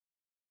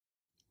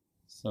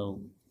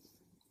So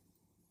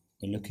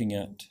we're looking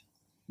at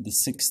the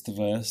sixth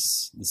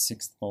verse, the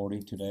sixth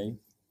pauri today.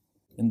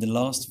 In the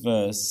last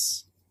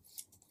verse,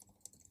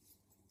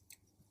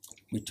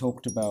 we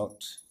talked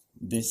about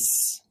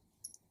this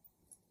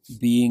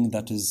being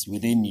that is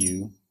within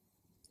you,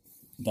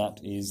 that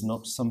is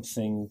not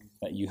something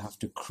that you have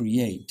to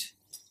create,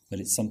 but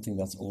it's something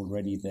that's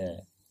already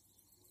there.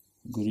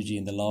 Guruji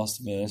in the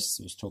last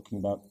verse was talking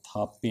about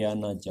thapya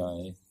na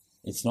jaye.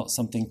 It's not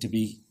something to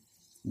be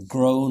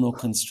grown or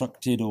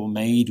constructed or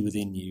made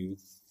within you.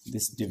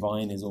 This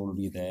divine is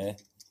already there.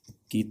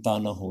 Kita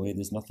na hoye,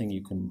 there's nothing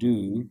you can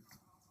do.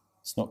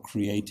 It's not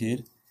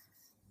created.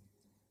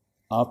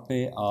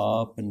 Ape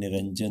aap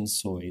niranjan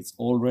soy, it's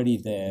already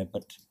there,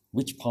 but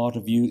which part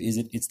of you is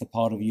it? It's the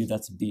part of you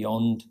that's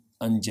beyond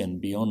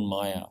anjan, beyond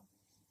maya.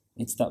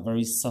 It's that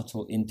very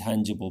subtle,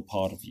 intangible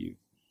part of you.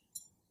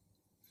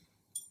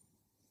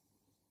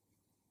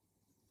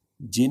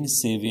 Jin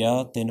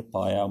sevya ten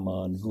paya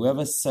man.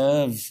 Whoever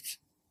served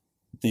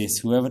this,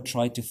 whoever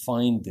tried to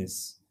find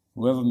this,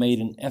 whoever made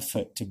an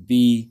effort to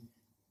be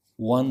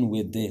one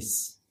with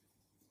this,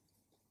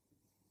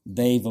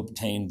 they've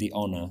obtained the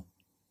honor.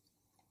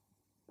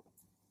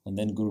 And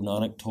then Guru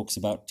Nanak talks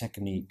about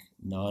technique.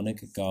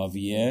 Nanak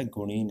gaviye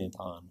guni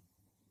nidhan.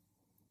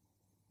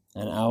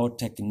 And our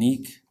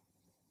technique,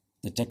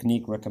 the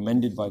technique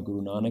recommended by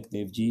Guru Nanak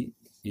Dev Ji,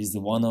 is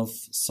the one of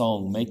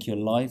song. Make your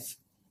life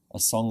a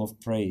song of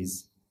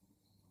praise.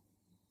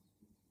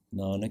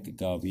 Nanak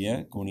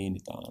gaviye guni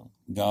nidhan.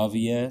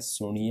 Gaviye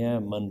suniye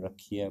man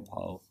rakhiye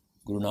bhav.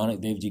 Guru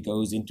Nanak Dev Ji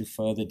goes into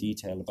further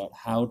detail about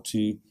how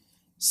to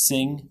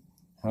sing,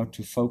 how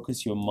to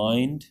focus your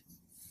mind,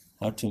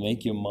 how to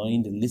make your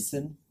mind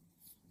listen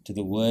to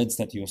the words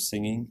that you're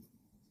singing,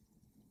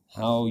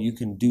 how you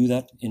can do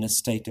that in a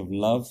state of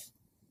love.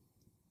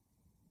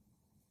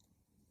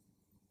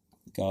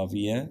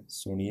 Gaviye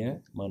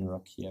suniye man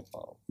rakhiye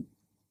bhav.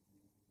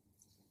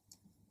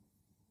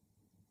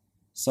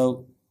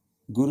 So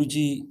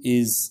Guruji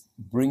is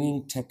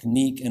bringing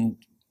technique and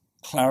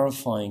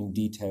clarifying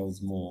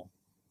details more.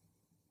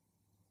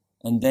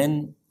 And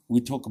then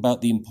we talk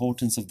about the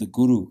importance of the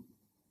Guru.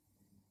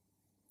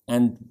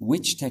 And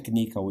which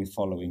technique are we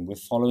following? We're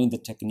following the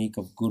technique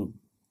of Guru.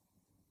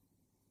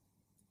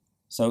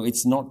 So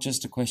it's not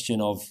just a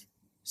question of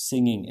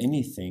singing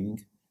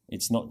anything.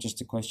 It's not just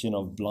a question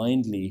of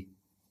blindly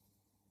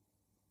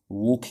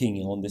walking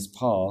on this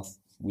path.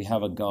 We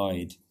have a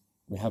guide.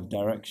 We have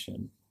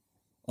direction.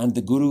 And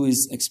the Guru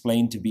is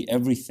explained to be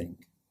everything.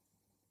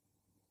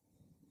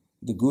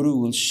 The Guru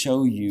will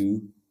show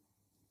you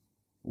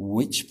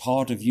which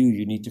part of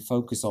you need to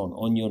focus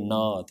on your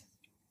naad,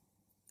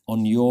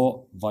 on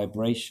your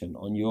vibration,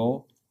 on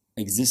your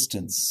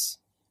existence.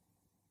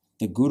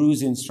 The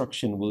Guru's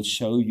instruction will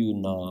show you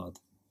naad.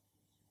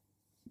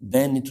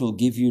 Then it will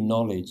give you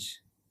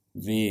knowledge,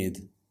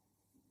 Ved.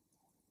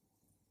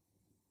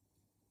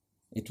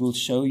 It will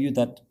show you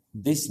that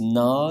this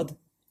naad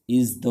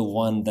is the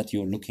one that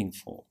you're looking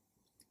for.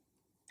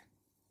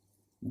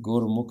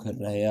 Gurmukh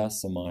Raya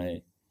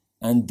Samaye.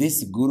 And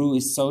this Guru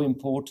is so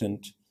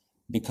important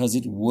because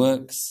it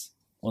works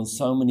on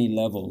so many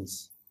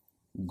levels.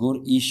 Gur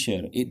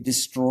Ishar, it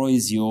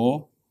destroys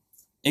your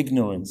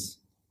ignorance.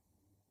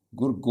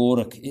 Gur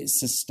Gorakh, it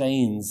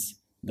sustains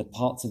the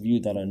parts of you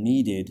that are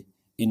needed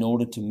in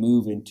order to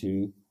move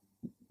into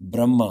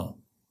Brahma,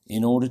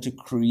 in order to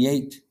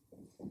create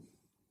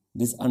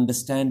this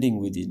understanding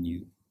within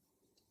you.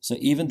 So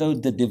even though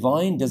the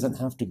divine doesn't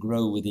have to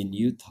grow within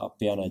you,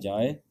 thapya na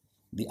jaye,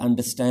 the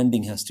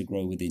understanding has to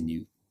grow within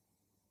you.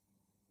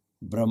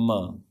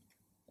 Brahma.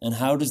 And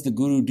how does the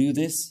Guru do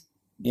this?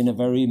 In a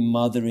very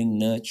mothering,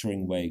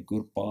 nurturing way.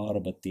 Gur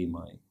Parvati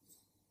Mai.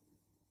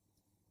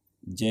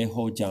 Je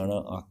ho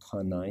jana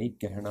akha nai,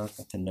 kehna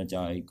kathan na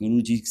jaye.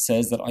 Guruji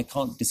says that I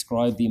can't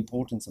describe the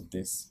importance of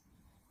this,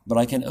 but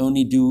I can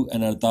only do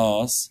an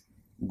ardas,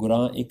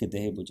 Gura ik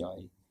deh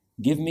bujai.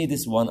 Give me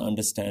this one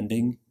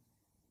understanding.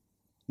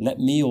 Let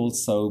me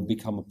also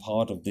become a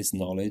part of this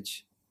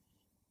knowledge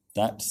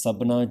that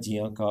sabna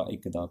jiyan ka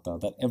ek data,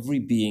 that every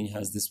being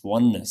has this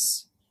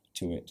oneness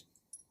to it.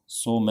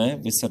 So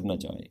main visar na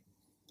jaye.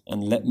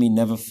 And let me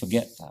never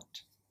forget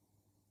that.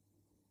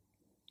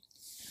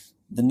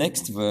 The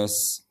next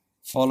verse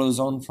follows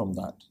on from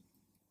that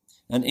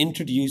and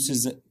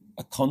introduces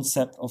a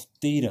concept of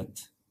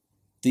Tirath.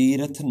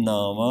 Tirath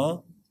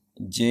nama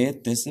je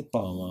tis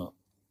pama.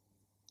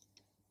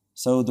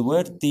 So the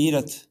word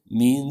Tirath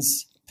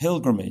means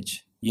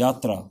pilgrimage,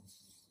 yatra.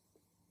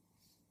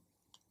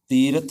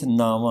 Tirath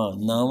nama.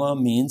 Nama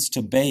means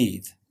to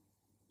bathe,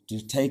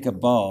 to take a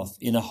bath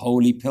in a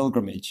holy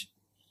pilgrimage.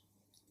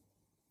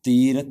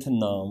 Tirath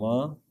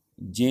nama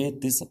je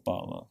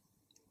tisapama.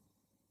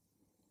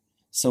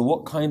 So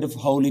what kind of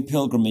holy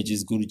pilgrimage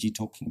is Guruji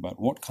talking about?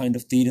 What kind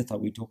of Tirath are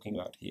we talking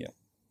about here?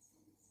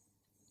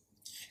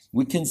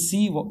 We can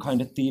see what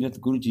kind of Tirath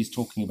Guruji is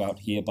talking about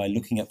here by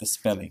looking at the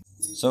spelling.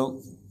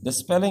 So the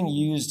spelling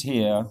used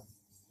here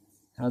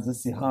has a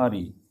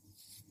sihari,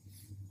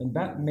 and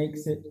that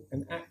makes it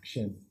an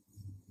action,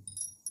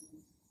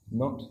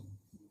 not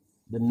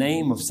the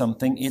name of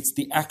something, it's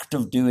the act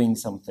of doing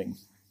something.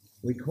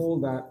 We call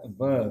that a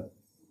verb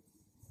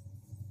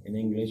in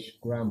English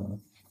grammar.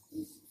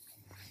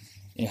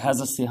 It has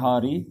a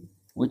sihari,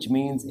 which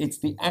means it's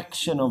the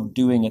action of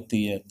doing a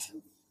tirath,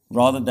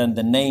 rather than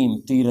the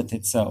name tirath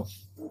itself.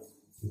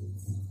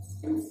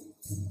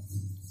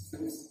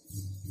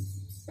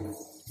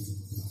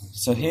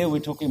 So here we're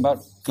talking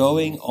about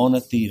going on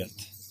a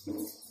tirath.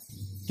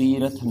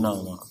 Tirath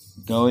nama,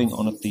 going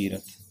on a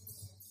tirath.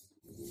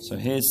 So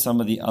here's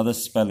some of the other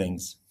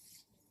spellings.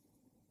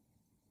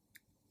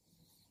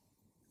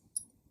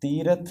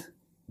 Tirath,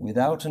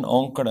 without an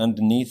onkar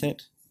underneath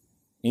it,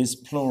 is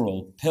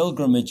plural.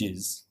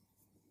 Pilgrimages.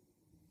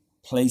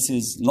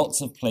 Places,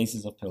 lots of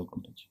places of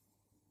pilgrimage.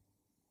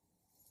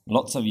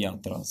 Lots of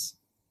yatras.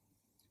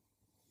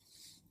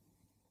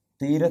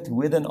 Tirath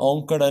with an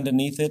onkar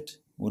underneath it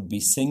would be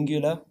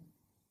singular,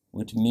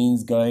 which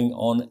means going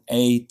on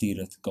a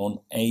tirath, on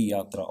a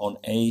yatra, on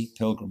a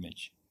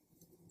pilgrimage.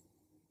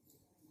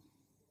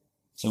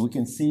 So we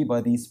can see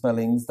by these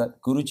spellings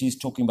that Guruji is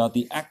talking about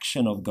the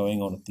action of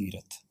going on a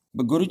tirath.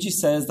 But Guruji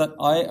says that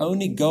I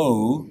only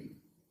go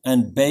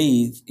and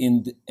bathe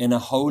in a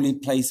holy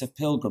place of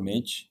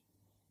pilgrimage,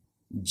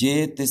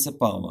 je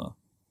tisapama,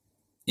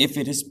 if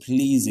it is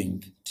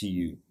pleasing to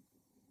you.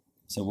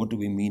 So what do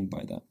we mean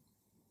by that?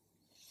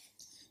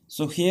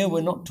 So here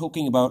we're not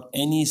talking about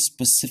any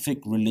specific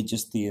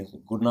religious tirath.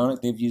 Guru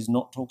Nanak Dev Ji is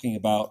not talking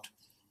about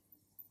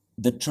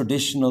the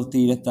traditional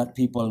tirath that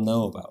people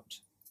know about.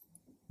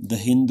 The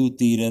Hindu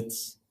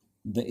tiraths,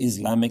 the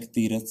Islamic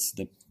tiraths,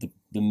 the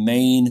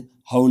main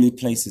holy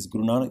places.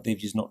 Guru Nanak Dev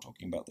Ji is not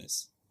talking about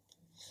this.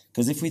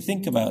 Because if we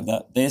think about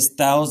that, there's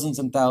thousands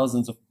and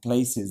thousands of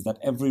places that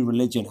every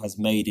religion has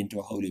made into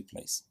a holy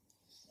place.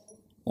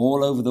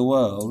 All over the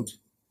world,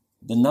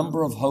 the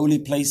number of holy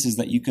places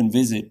that you can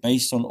visit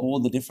based on all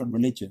the different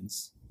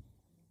religions,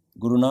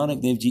 Guru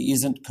Nanak Dev Ji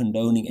isn't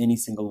condoning any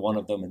single one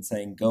of them and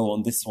saying, go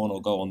on this one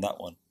or go on that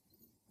one.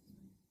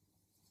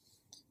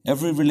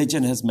 Every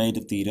religion has made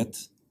a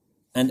tirath,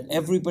 and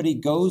everybody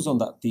goes on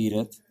that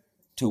tirath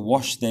to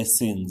wash their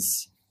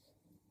sins.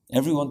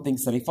 Everyone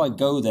thinks that if I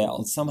go there,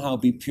 I'll somehow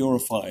be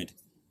purified.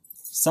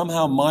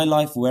 Somehow my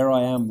life where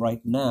I am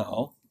right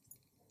now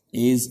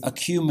is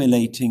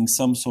accumulating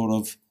some sort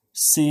of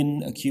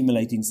sin,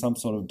 accumulating some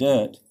sort of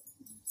dirt.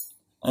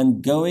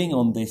 And going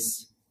on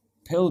this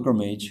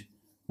pilgrimage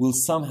will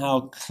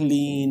somehow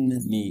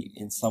clean me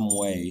in some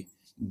way,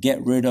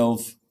 get rid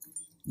of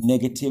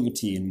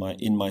negativity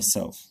in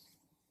myself.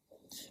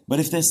 But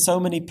if there's so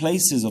many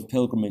places of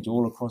pilgrimage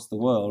all across the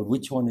world,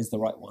 which one is the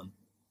right one?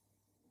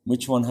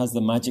 Which one has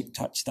the magic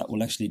touch that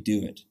will actually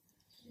do it?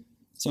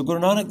 So Guru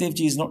Nanak Dev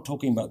Ji is not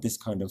talking about this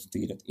kind of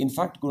tirath. In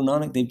fact, Guru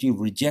Nanak Dev Ji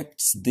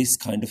rejects this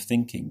kind of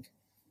thinking,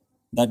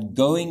 that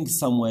going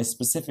somewhere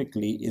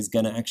specifically is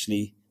going to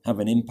actually have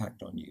an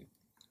impact on you.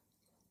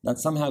 That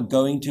somehow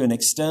going to an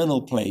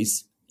external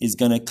place is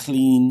going to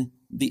clean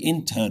the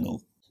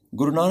internal.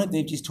 Guru Nanak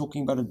Dev Ji is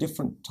talking about a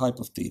different type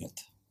of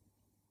tirath.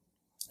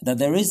 That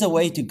there is a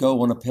way to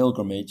go on a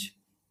pilgrimage,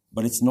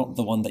 but it's not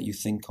the one that you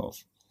think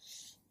of.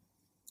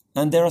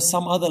 And there are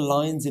some other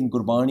lines in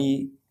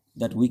Gurbani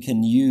that we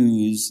can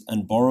use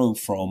and borrow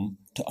from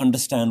to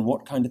understand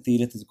what kind of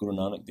tirath is Guru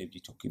Nanak Dev Ji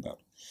talking about.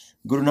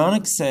 Guru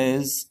Nanak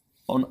says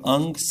on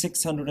Ang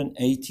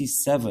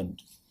 687,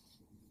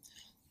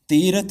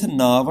 Tirath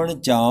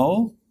navan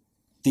jao,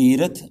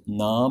 tirath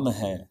naam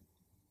hai.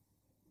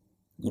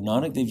 Guru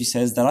Nanak Dev Ji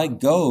says that I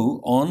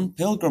go on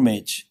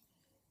pilgrimage,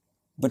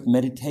 but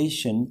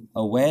meditation,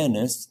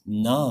 awareness,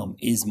 naam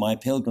is my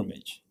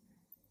pilgrimage.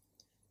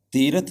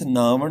 Tirath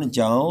navan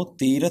jao,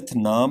 tirath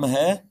naam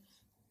hai,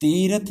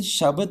 tirath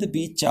shabad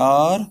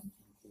bichar,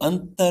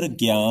 antar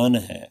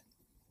gyan hai.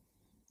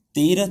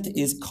 Tirath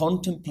is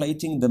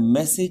contemplating the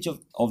message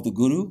of the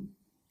Guru,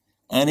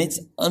 and it's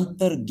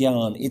antar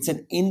gyan, it's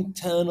an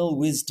internal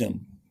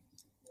wisdom.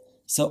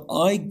 So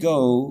I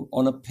go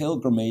on a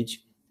pilgrimage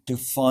to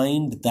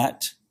find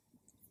that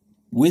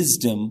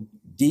wisdom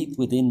deep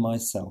within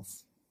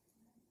myself.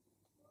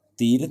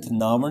 Tirath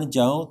navan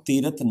jao,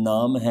 tirath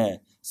naam hai.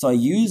 So I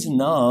use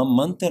naam,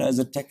 mantra as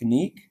a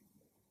technique,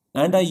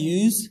 and I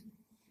use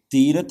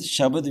tirath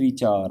shabad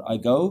vichar.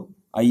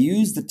 I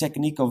use the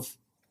technique of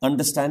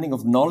understanding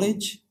of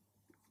knowledge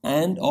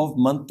and of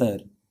mantra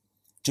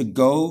to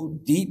go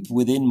deep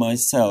within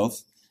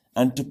myself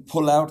and to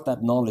pull out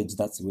that knowledge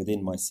that's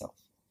within myself.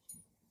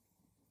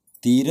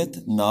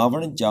 Tirath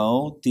navan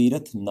jao,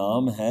 tirath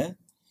naam hai,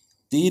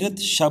 tirath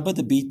shabad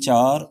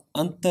bichar,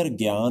 antar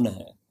gyan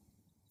hai.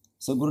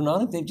 So Guru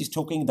Nanak Dev Ji is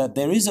talking that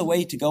there is a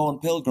way to go on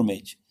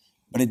pilgrimage,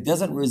 but it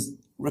doesn't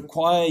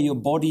require your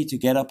body to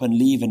get up and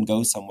leave and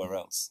go somewhere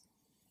else.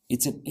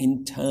 It's an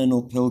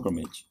internal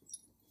pilgrimage.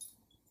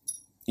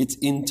 It's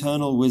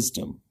internal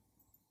wisdom.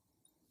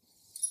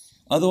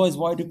 Otherwise,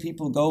 why do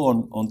people go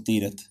on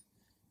tirath?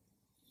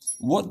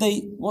 What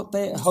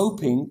they're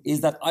hoping is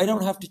that I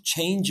don't have to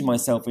change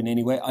myself in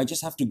any way. I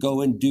just have to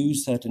go and do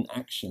certain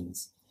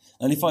actions.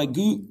 And if I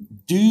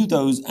do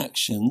those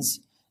actions,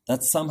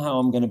 that somehow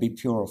I'm going to be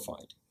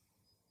purified.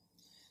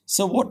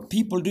 So what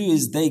people do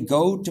is they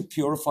go to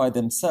purify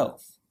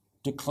themselves,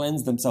 to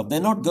cleanse themselves. They're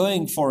not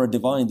going for a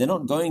divine. They're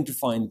not going to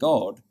find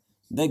God.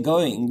 They're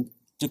going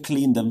to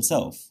clean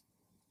themselves.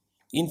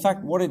 In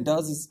fact, what it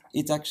does is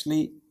it's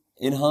actually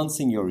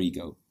enhancing your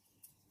ego.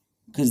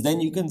 Because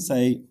then you can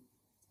say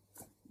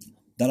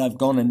that I've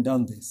gone and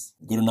done this.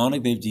 Guru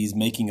Nanak Dev Ji is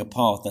making a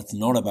path that's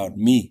not about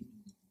me.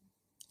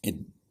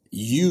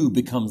 You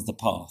becomes the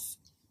path.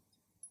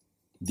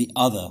 The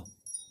other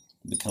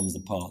becomes the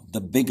path.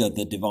 The bigger,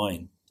 the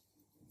divine.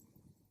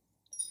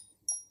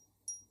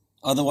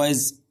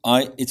 Otherwise,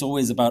 it's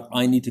always about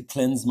I need to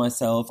cleanse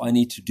myself. I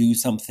need to do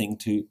something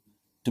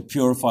to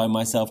purify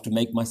myself, to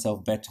make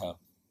myself better.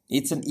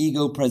 It's an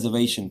ego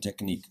preservation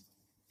technique.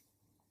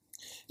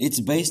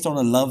 It's based on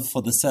a love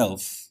for the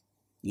self.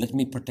 Let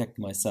me protect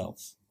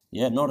myself.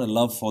 Yeah, not a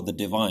love for the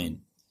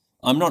divine.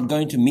 I'm not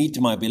going to meet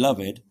my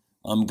beloved.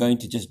 I'm going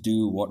to just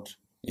do what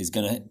is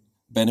going to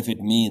benefit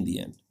me in the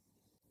end.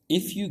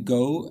 If you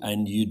go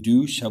and you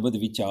do Shabad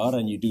Vichar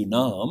and you do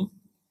Naam,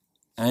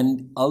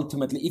 and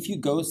ultimately if you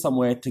go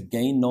somewhere to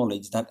gain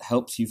knowledge that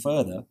helps you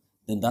further,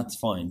 then that's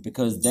fine.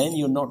 Because then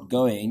you're not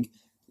going...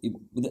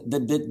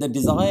 The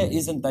desire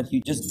isn't that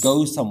you just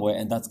go somewhere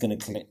and that's going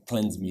to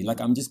cleanse me.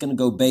 Like I'm just going to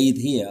go bathe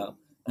here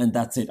and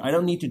that's it. I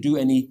don't need to do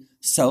any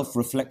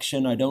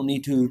self-reflection. I don't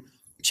need to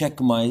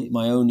check my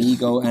own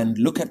ego and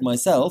look at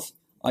myself.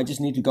 I just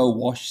need to go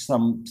wash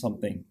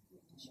something.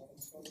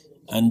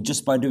 And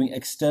just by doing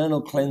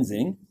external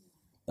cleansing,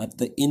 that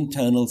the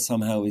internal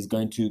somehow is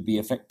going to be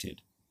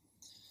affected.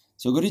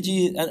 So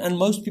Guruji, and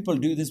most people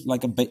do this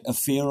like a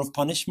fear of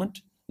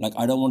punishment. Like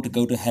I don't want to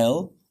go to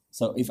hell.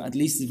 So if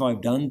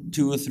I've done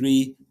 2 or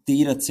 3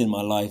 tirats in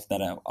my life,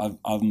 that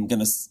I'm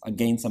going to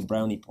gain some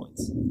brownie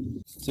points.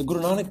 So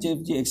Guru Nanak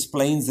Dev Ji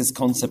explains this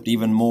concept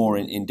even more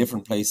in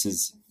different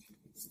places.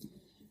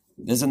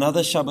 There's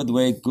another Shabad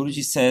where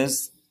Guruji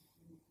says,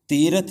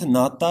 Tirat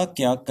nata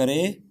kya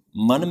kare,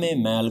 man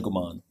mein mail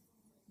guman.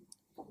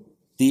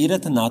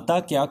 Tirat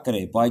nata kya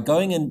kare. By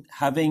going and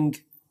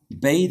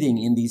bathing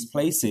in these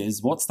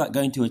places, what's that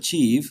going to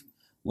achieve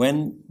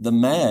when the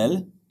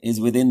mail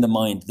is within the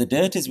mind? The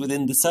dirt is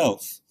within the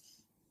self.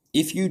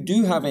 If you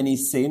do have any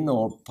sin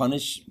or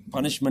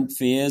punishment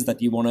fears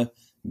that you want to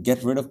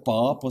get rid of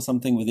paap or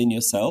something within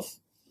yourself,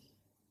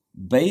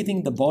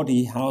 bathing the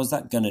body, how is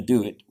that going to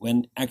do it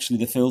when actually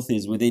the filth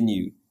is within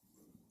you?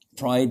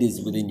 Pride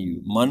is within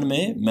you. Man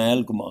mein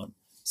mail guman.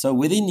 So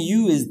within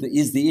you is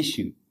the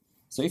issue.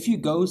 So if you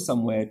go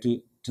somewhere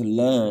to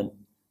learn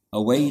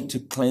a way to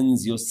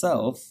cleanse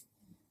yourself,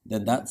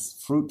 then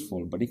that's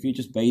fruitful. But if you're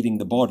just bathing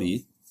the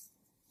body,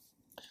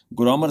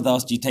 Guru Amar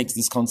Das Ji takes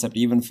this concept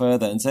even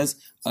further and says,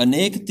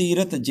 Anek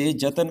tirat je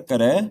jatan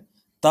kare,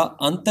 ta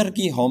antar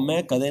ki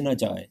homme kade na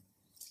jaye.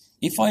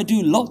 If I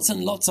do lots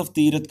and lots of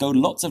tirat, go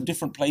lots of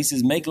different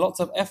places, make lots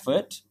of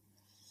effort,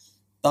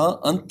 ta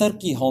antar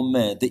ki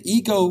homme, the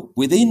ego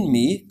within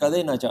me,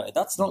 kade na jaye.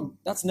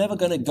 That's never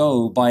going to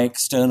go by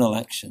external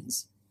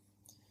actions.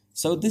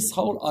 So this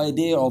whole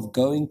idea of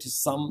going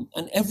to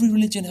and every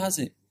religion has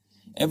it.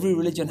 Every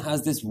religion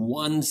has this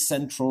one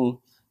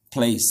central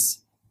place.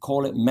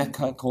 Call it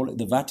Mecca, call it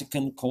the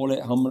Vatican, call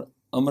it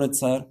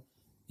Amritsar.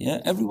 Yeah,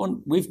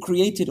 everyone, we've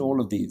created all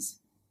of these.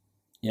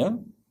 Yeah?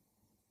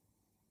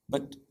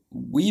 But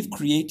we've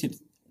created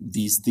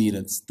these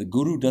tirats. The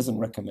Guru doesn't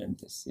recommend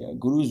this. Yeah,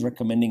 Guru is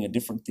recommending a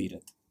different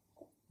tirat.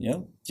 Yeah?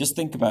 Just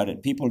think about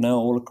it. People now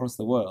all across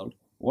the world,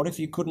 what if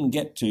you couldn't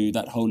get to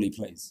that holy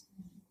place?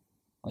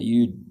 Are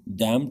you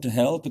damned to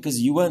hell? Because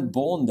you weren't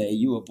born there,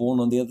 you were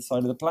born on the other side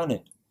of the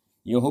planet.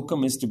 Your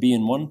hukam is to be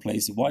in one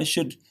place. Why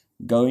should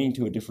going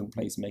to a different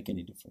place make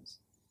any difference?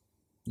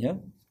 Yeah?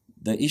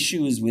 The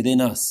issue is within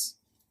us.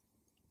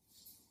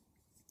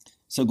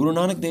 So Guru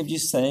Nanak Dev Ji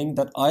is saying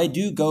that I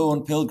do go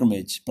on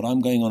pilgrimage, but I'm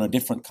going on a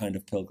different kind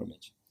of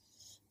pilgrimage.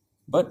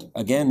 But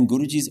again,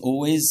 Guruji is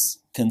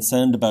always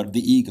concerned about the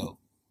ego.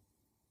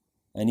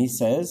 And he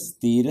says,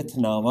 Tirath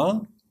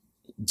Nama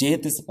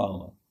Jetis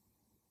Pama.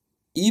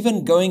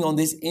 Even going on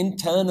this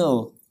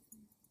internal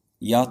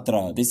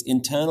yatra, this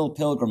internal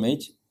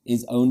pilgrimage,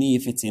 is only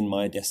if it's in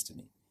my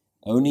destiny.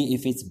 Only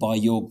if it's by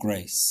your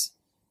grace.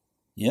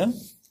 Yeah?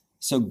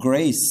 So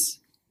grace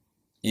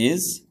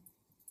is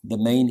the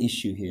main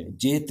issue here.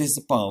 Jetis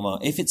Pama,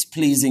 if it's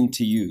pleasing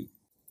to you.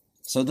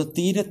 So the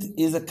Tirath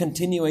is a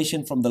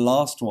continuation from the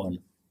last one.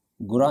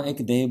 Gura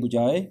ek deh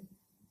bujaye.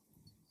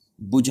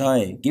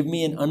 Give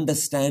me an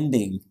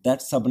understanding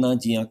that sabna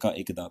jiyan ka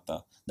ek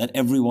data. That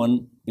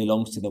everyone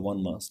belongs to the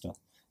one master.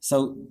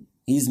 So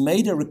he's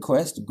made a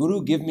request,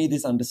 Guru, give me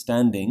this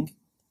understanding.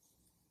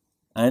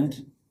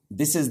 And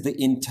this is the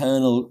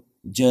internal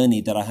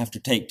journey that I have to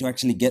take to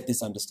actually get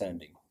this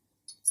understanding.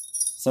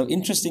 So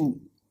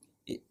interesting,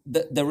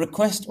 the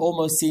request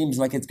almost seems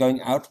like it's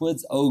going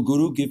outwards. Oh,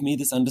 Guru, give me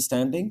this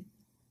understanding.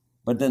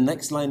 But the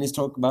next line is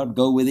talk about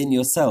go within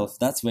yourself.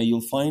 That's where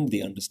you'll find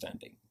the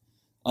understanding.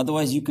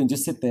 Otherwise, you can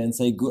just sit there and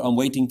say, I'm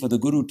waiting for the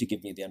Guru to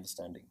give me the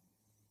understanding.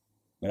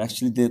 But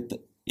actually,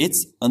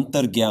 it's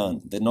antar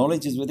gyan. The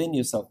knowledge is within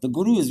yourself. The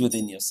Guru is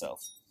within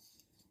yourself.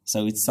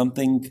 So it's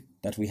something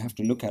that we have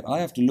to look at. I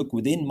have to look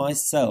within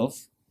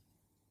myself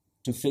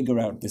to figure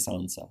out this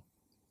answer.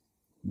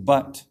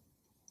 But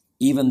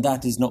even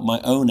that is not my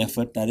own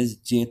effort, that is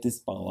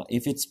Jetis power,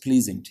 if it's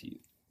pleasing to you.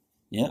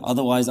 Yeah.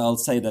 Otherwise, I'll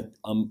say that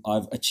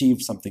I've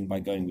achieved something by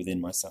going within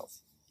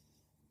myself.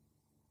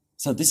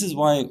 So this is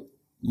why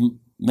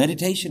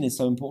meditation is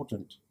so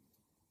important.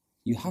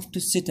 You have to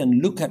sit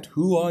and look at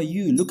who are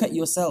you, look at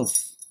yourself,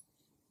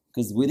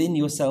 because within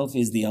yourself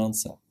is the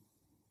answer.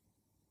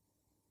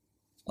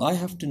 I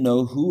have to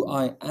know who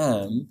I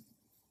am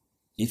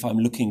if I'm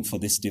looking for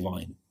this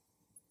divine.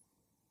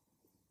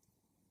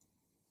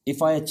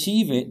 If I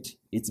achieve it,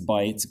 it's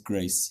by its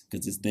grace,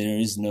 because there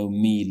is no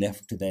me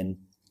left to then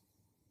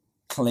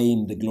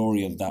claim the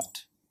glory of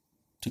that,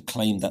 to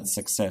claim that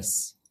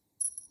success.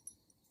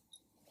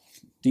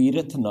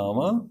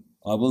 Tiratanama,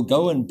 I will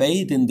go and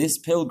bathe in this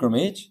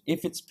pilgrimage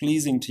if it's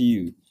pleasing to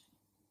you.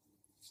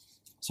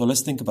 So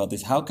let's think about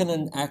this. How can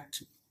an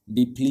act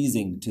be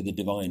pleasing to the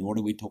divine? What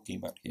are we talking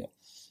about here?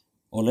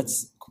 Or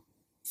let's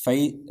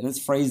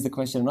phrase the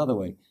question another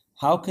way.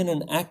 How can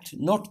an act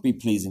not be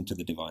pleasing to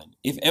the divine?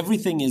 If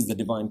everything is the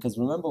divine, because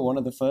remember one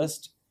of the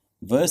first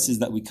verses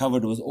that we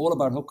covered was all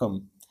about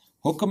hukam.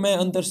 Hukam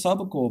hai andar sab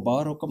ko,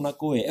 bahar hukam na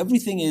koe.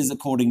 Everything is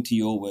according to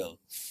your will.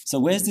 So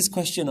where's this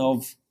question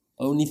of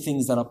only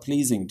things that are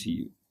pleasing to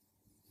you?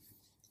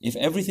 If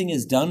everything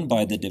is done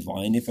by the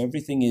divine, if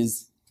everything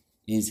is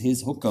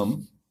his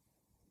hukam,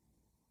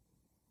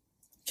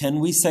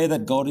 can we say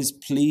that God is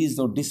pleased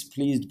or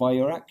displeased by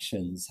your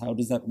actions? How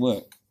does that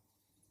work?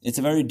 It's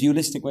a very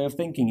dualistic way of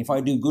thinking. If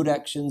I do good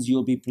actions,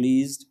 you'll be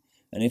pleased.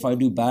 And if I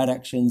do bad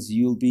actions,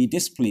 you'll be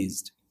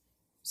displeased.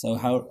 So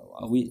how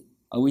are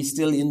we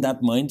still in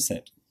that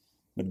mindset?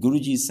 But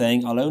Guruji is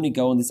saying, I'll only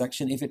go on this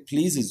action if it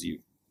pleases you.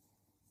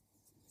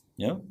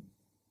 Yeah?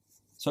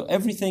 So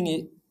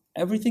everything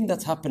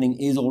that's happening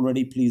is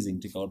already pleasing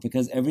to God,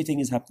 because everything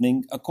is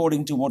happening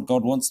according to what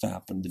God wants to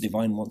happen, the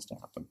divine wants to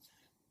happen.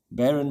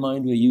 Bear in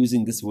mind we're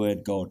using this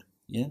word God.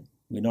 Yeah?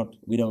 We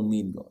don't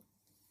mean God.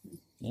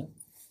 Yeah?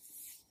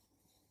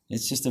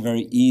 It's just a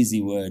very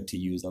easy word to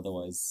use,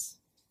 otherwise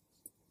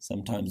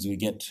sometimes we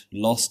get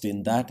lost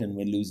in that and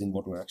we're losing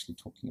what we're actually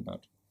talking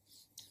about.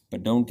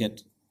 But don't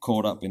get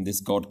caught up in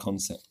this God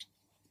concept.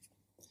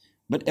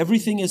 But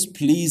everything is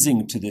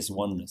pleasing to this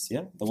oneness,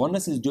 yeah? The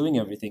oneness is doing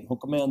everything.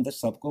 Hukam hai andar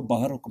sabko,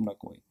 bahar hukum na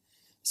koi.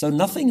 So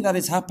nothing that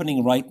is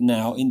happening right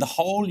now in the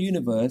whole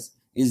universe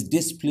is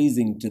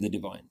displeasing to the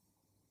divine.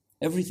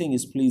 Everything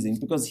is pleasing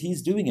because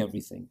he's doing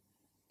everything.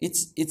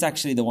 It's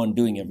actually the one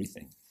doing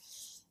everything.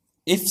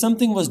 If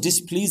something was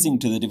displeasing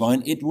to the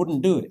divine, it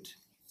wouldn't do it.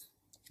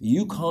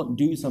 You can't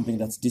do something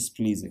that's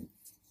displeasing.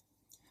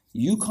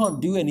 You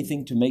can't do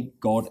anything to make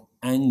God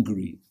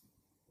angry.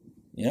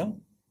 Yeah?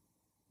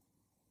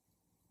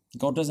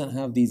 God doesn't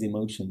have these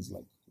emotions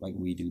like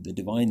we do. The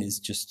divine is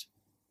just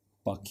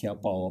pakya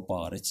power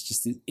par. It's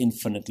just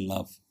infinite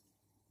love.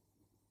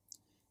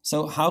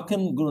 So how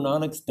can Guru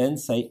Nanak then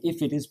say,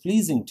 if it is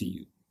pleasing to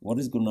you? What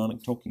is Guru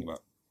Nanak talking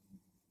about?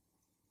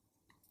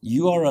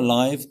 You are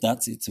alive,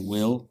 that's its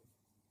will.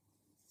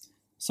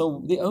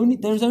 So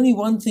there's only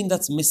one thing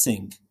that's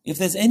missing. If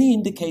there's any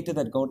indicator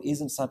that God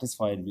isn't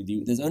satisfied with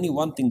you, there's only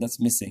one thing that's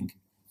missing,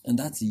 and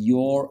that's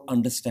your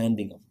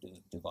understanding of the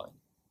divine.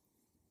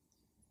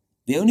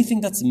 The only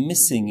thing that's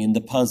missing in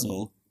the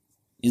puzzle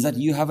is that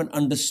you haven't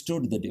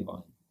understood the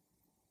divine.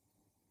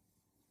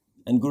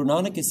 And Guru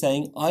Nanak is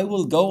saying, I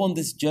will go on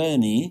this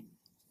journey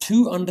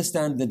to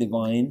understand the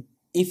divine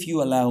if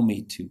you allow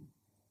me to.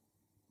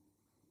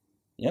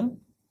 Yeah?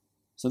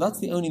 So that's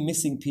the only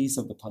missing piece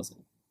of the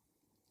puzzle.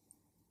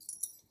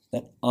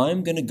 That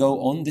I'm going to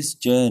go on this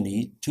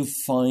journey to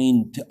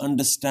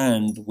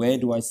understand where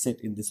do I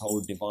sit in this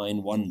whole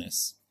divine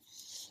oneness.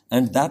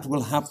 And that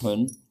will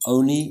happen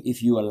only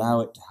if you allow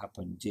it to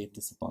happen.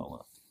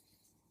 Jetasapawa.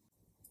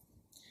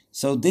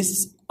 So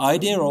this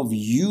idea of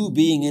you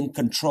being in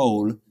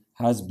control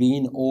has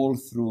been all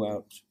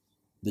throughout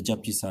the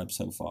Japji Sahib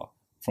so far.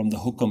 From the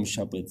Hukam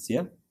Shabads,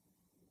 yeah?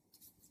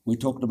 We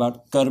talked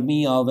about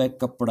Karmi Ave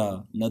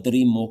Kapda,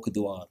 Nadari Mok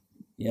Duar.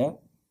 Yeah?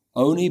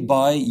 Only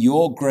by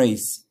your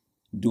grace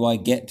do I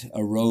get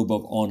a robe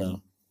of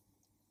honor.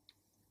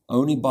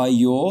 Only by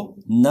your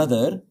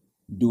nadar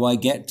do I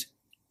get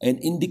an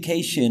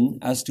indication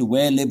as to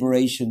where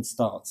liberation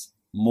starts.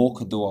 Mok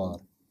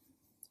Duar.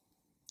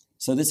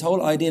 So this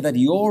whole idea that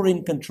you're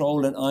in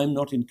control and I'm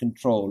not in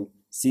control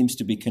seems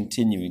to be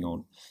continuing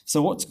on.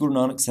 So what's Guru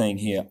Nanak saying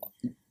here?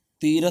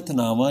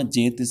 Tiratanama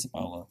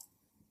Jetisapawa.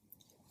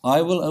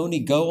 I will only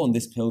go on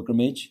this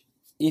pilgrimage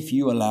if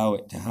you allow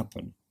it to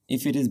happen,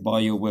 if it is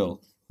by your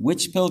will.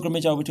 Which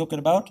pilgrimage are we talking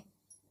about?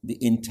 The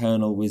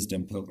internal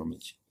wisdom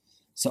pilgrimage.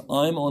 So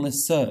I'm on a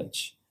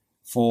search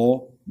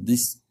for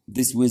this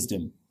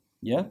wisdom.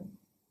 Yeah?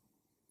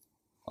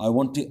 I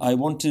want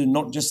to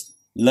not just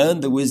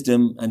learn the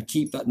wisdom and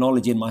keep that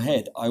knowledge in my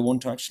head. I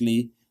want to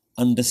actually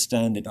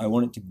understand it. I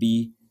want it to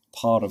be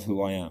part of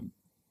who I am.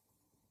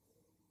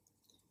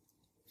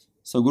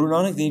 So Guru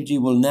Nanak Dev Ji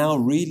will now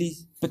really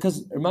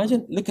Because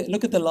imagine, look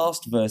at the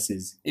last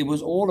verses. It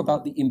was all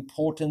about the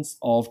importance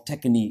of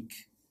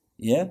technique.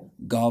 Yeah?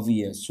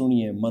 Gaviya,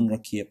 suniye, man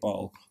rakhiye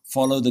pao.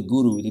 Follow the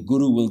Guru. The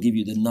Guru will give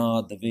you the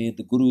Naad, the Ved.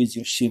 The Guru is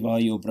your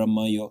Shiva, your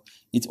Brahma, your...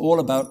 It's all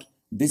about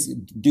this,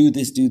 do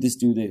this, do this,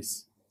 do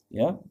this.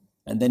 Yeah?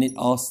 And then it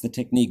asks the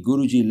technique,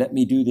 Guruji, let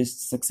me do this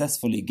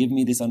successfully. Give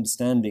me this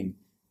understanding.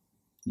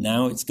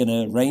 Now it's going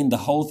to rein the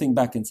whole thing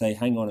back and say,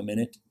 hang on a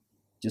minute.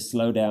 Just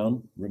slow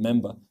down.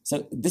 Remember.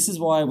 So this is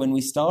why when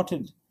we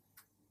started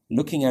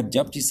looking at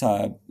Japji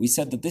Sahib, we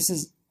said that this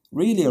is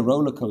really a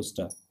roller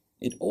coaster.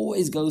 It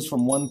always goes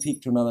from one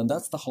peak to another, and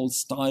that's the whole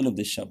style of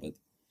this Shabad.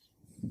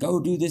 Go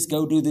do this,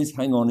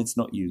 hang on, it's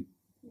not you.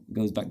 It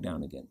goes back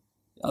down again.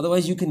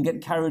 Otherwise you can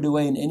get carried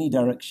away in any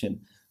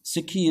direction.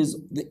 Sikhi is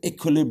the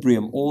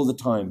equilibrium all the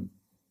time.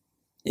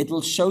 It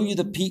will show you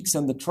the peaks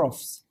and the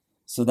troughs,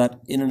 so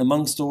that in and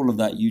amongst all of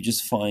that, you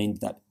just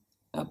find that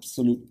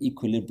absolute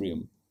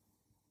equilibrium.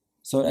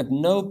 So at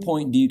no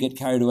point do you get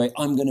carried away,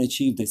 I'm going to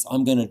achieve this,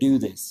 I'm going to do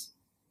this.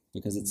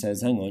 Because it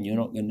says, hang on, you're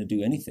not going to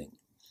do anything.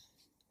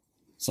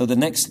 So the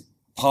next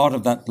part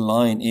of that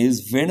line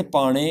is, Vin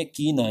pane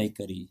ki nai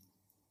kari.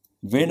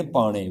 Vin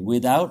pane,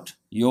 without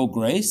your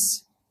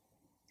grace,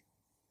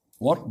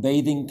 what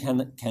bathing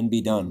can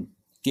be done?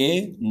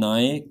 Ke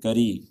nai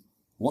kari.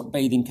 What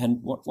bathing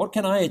what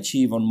can I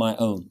achieve on my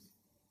own?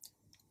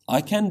 I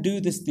can do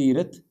this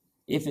Tirath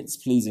if it's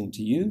pleasing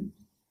to you.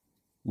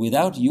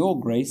 Without your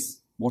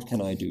grace, what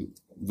can I do?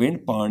 Vin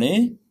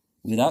pane,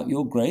 without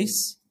your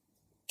grace,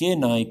 ke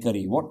nai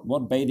kari.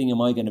 What bathing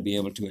am I going to be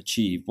able to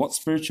achieve? What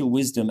spiritual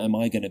wisdom am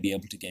I going to be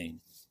able to gain?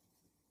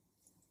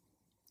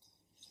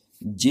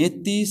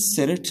 Jeti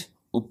sirit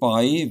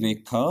upai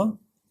vekha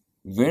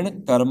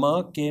vin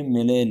karma ke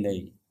mile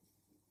lei.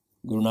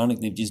 Guru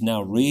Nanak Dev Ji is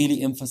now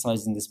really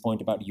emphasizing this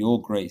point about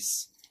your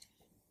grace.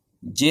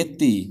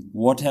 Jeti,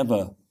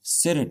 whatever,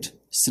 sirit,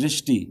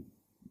 srishti,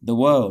 the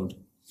world,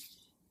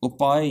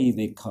 upai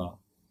vekha.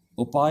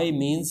 Upai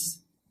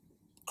means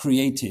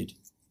created,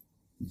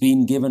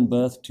 been given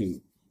birth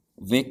to.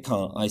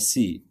 Vekha, I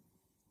see.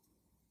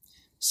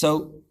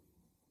 So,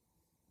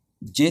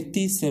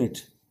 jeti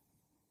sirit,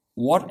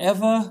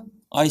 whatever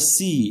I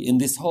see in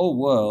this whole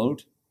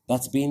world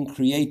that's been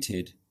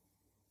created,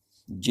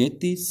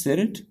 jeti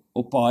sirit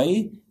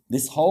upai,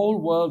 this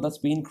whole world that's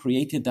been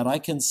created that I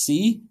can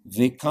see,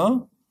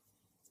 vekha,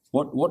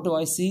 what do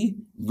I see?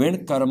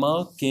 Vin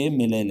karma ke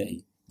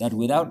milelei, that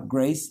without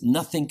grace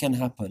nothing can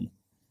happen.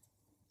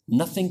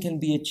 Nothing can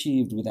be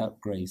achieved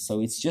without grace. So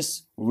it's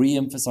just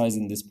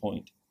re-emphasizing this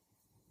point.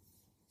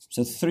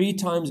 So 3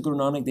 times Guru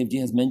Nanak Dev Ji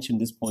has mentioned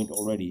this point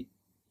already.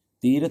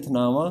 Tirath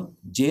nama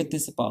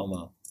jetis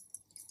pama,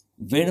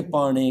 vin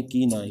pane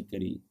ki nai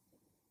kari.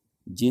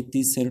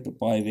 Jeti sirt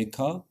upai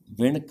vekha,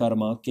 vin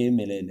karma ke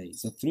milelei.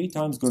 So 3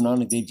 times Guru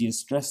Nanak Dev Ji has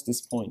stressed this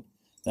point,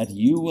 that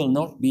you will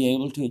not be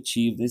able to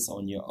achieve this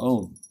on your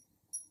own.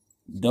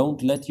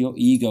 Don't let your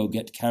ego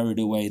get carried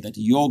away that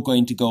you're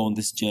going to go on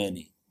this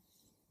journey.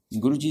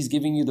 Guruji is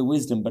giving you the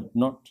wisdom, but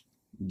not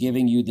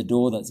giving you the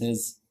door that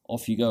says,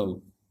 off you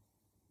go.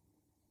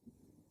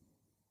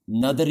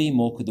 Nadari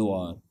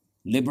mokduar.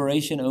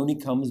 Liberation only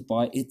comes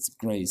by its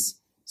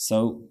grace.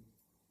 So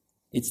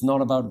it's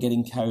not about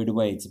getting carried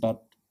away. It's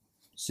about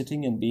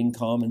sitting and being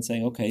calm and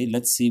saying, okay,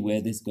 let's see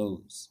where this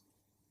goes.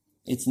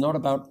 It's not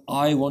about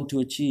I want to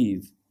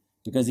achieve.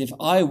 Because if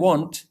I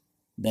want,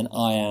 then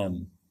I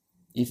am.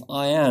 If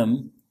I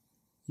am,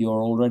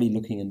 you're already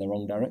looking in the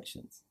wrong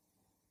directions.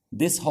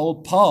 This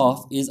whole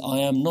path is I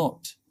am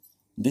not.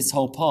 This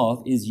whole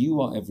path is you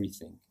are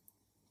everything.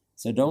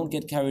 So don't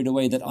get carried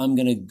away that I'm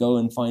going to go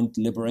and find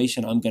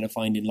liberation, I'm going to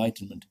find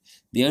enlightenment.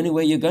 The only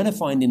way you're going to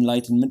find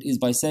enlightenment is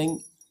by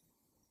saying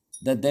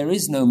that there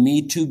is no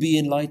me to be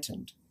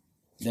enlightened.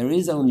 There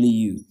is only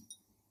you.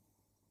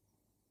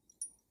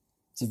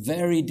 It's a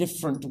very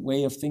different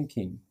way of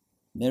thinking.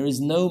 There is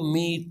no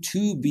me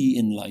to be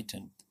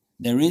enlightened.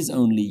 There is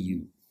only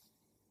you.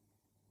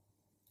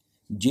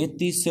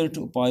 Jeti sirt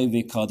upai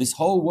vekha. This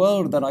whole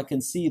world that I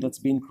can see that's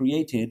been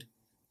created,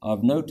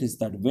 I've noticed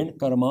that vin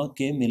karma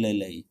ke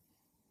milelei.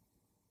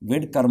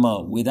 Vin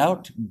karma,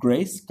 without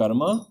grace,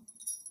 karma,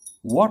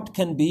 what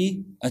can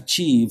be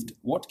achieved?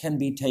 What can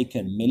be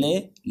taken?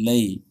 Mile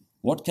lei.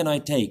 What can I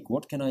take?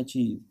 What can I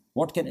achieve?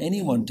 What can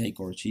anyone take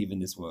or achieve in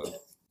this world?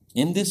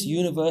 In this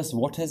universe,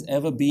 what has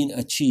ever been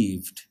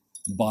achieved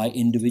by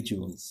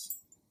individuals?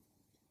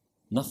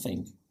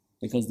 Nothing,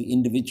 because the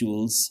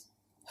individuals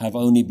have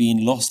only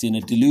been lost in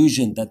a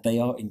delusion that they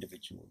are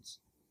individuals.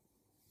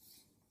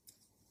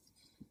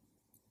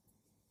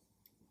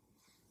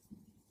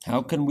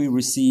 How can we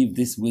receive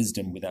this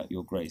wisdom without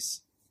your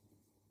grace?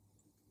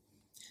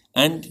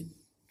 And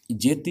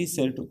jeti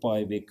sirt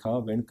upai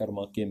vekha vin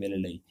karma ke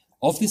milelei.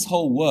 Of this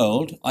whole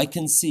world, I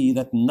can see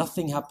that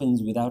nothing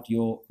happens without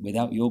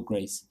your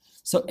grace.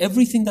 So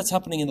everything that's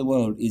happening in the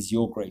world is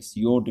your grace.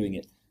 You're doing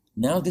it.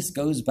 Now this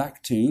goes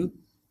back to,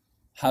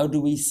 how do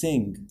we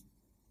sing?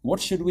 What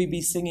should we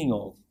be singing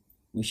of?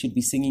 We should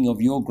be singing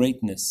of your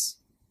greatness.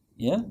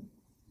 Yeah?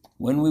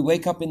 When we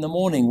wake up in the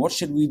morning, what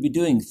should we be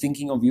doing?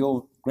 Thinking of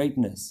your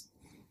greatness.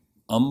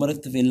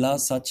 Amrit Villa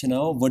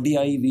Sachinao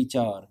Vadiai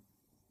Vichar.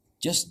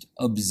 Just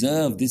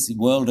observe this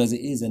world as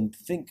it is and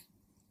think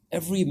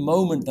every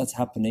moment that's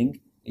happening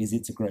is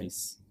its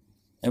grace.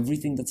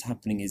 Everything that's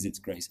happening is its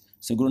grace.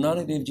 So Guru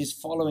Nanak Dev Ji is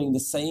following the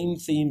same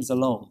themes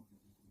along.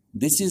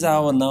 This is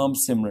our Naam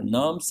Simran.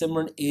 Naam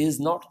Simran is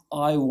not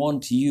I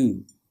want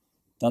you.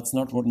 That's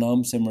not what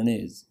Naam Simran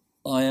is.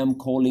 I am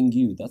calling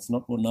you. That's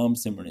not what Naam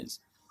Simran is.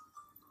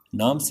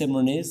 Naam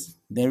Simran is,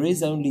 there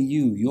is only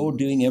you. You're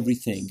doing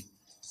everything.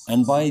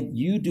 And by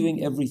you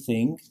doing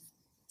everything,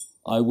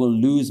 I will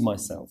lose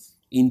myself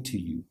into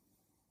you.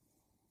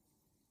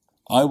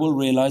 I will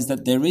realize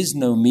that there is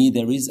no me,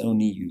 there is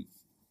only you.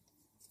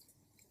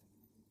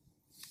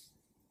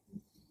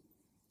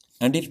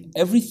 And if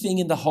everything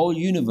in the whole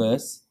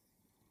universe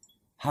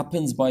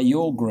happens by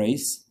your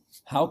grace,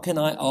 how can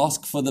I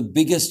ask for the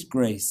biggest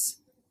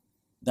grace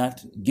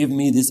that give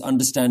me this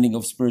understanding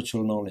of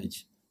spiritual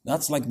knowledge?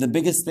 That's like the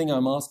biggest thing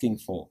I'm asking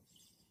for.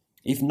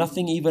 If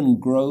nothing even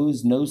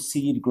grows, no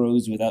seed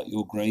grows without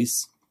your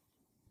grace,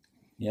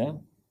 yeah?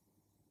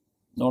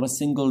 Not a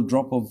single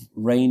drop of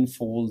rain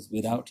falls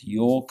without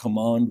your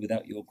command,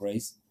 without your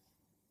grace.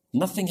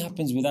 Nothing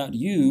happens without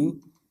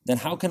you. Then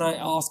how can I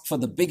ask for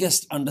the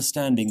biggest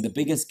understanding, the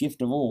biggest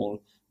gift of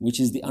all, which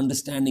is the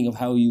understanding of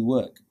how you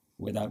work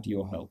without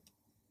your help?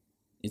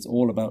 It's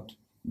all about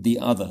the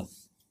other,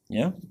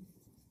 yeah?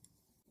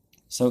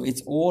 So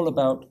it's all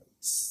about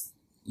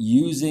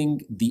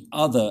using the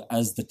other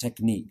as the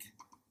technique.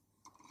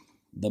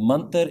 The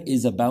mantra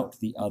is about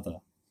the other.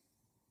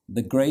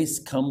 The grace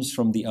comes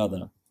from the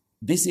other.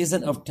 This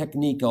isn't a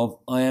technique of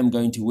I am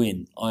going to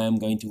win, I am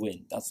going to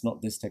win. That's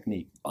not this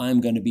technique. I am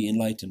going to be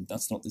enlightened.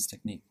 That's not this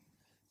technique.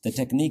 The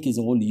technique is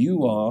all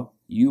you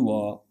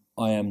are,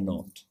 I am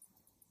not.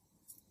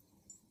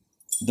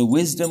 The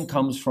wisdom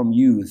comes from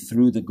you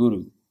through the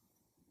Guru.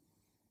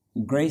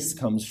 Grace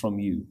comes from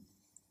you.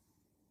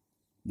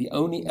 The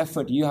only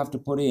effort you have to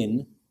put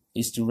in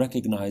is to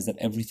recognize that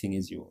everything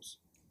is yours.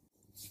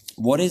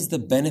 What is the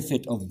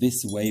benefit of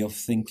this way of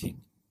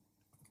thinking?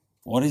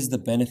 What is the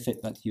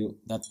benefit that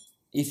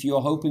if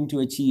you're hoping to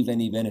achieve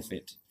any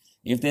benefit,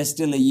 if there's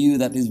still a you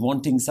that is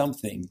wanting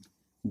something,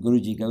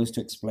 Guruji goes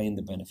to explain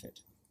the benefit.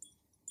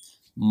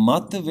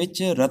 Mat vich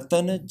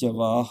ratan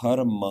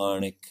jawahar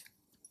manik.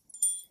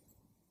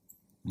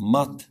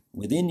 Mat,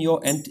 within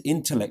your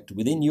intellect,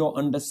 within your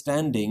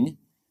understanding,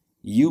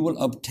 you will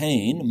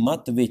obtain,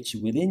 mat vich,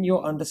 within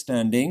your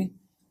understanding,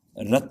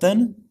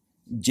 ratan,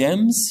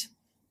 gems,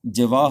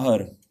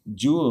 jawahar,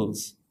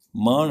 jewels,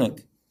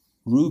 manik,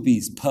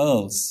 rubies,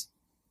 pearls.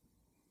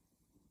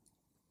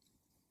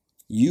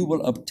 You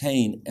will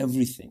obtain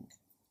everything.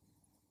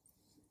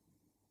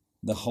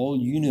 The whole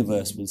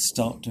universe will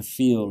start to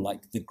feel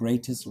like the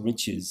greatest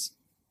riches.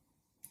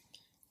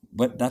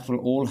 But that will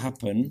all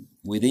happen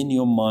within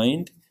your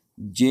mind.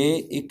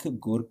 Je ik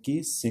gur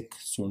ki sikh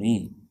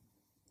suni.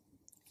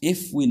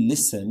 If we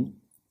listen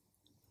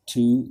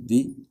to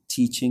the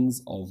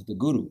teachings of the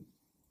Guru,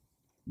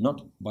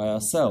 not by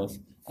ourselves,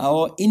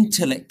 our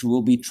intellect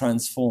will be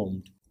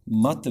transformed.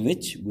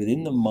 Matavich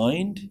within the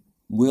mind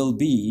will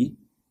be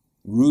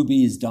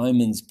rubies,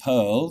 diamonds,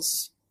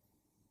 pearls.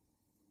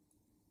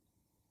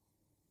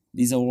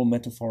 These are all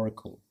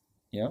metaphorical,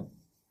 yeah?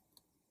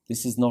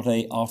 This is not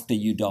a after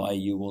you die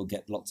you will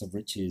get lots of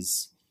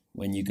riches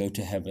when you go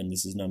to heaven.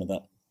 This is none of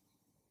that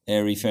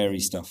airy-fairy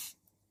stuff.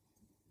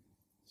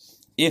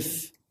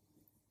 If,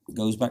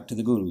 goes back to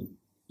the Guru,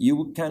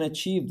 you can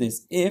achieve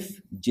this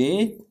if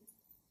je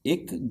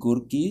ik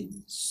gur ki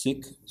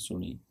sikh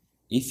suni.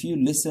 If you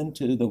listen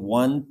to the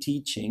one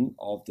teaching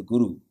of the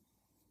Guru,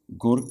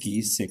 gur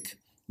ki sikh.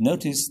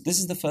 Notice this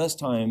is the first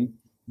time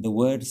the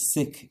word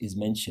Sikh is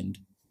mentioned.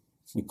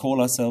 We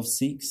call ourselves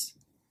Sikhs.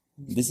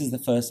 This is the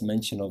first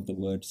mention of the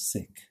word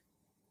Sikh.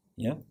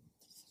 Yeah?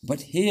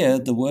 But here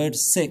the word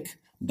Sikh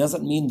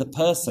doesn't mean the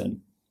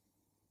person.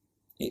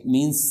 It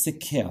means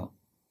Sikhya,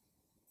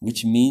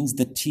 which means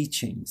the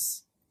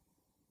teachings.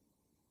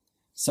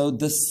 So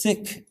the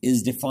Sikh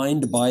is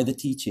defined by the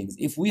teachings.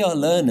 If we are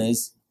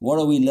learners, what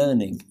are we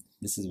learning?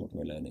 This is what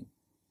we're learning.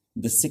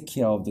 The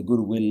Sikhya of the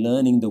Guru. We're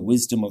learning the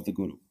wisdom of the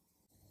Guru.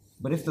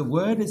 But if the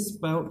word is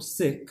spelt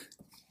Sikh,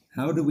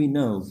 how do we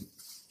know?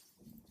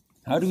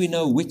 How do we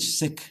know which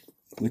Sikh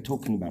we're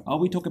talking about? Are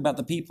we talking about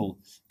the people?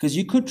 Because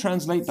you could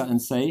translate that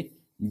and say,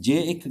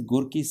 Je ik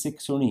gur ki Sikh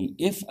suni.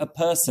 If a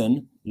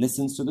person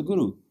listens to the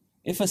Guru.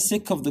 If a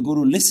Sikh of the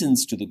Guru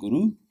listens to the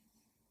Guru,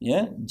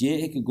 yeah,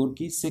 Je ik gur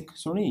ki Sikh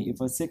suni.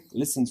 If a Sikh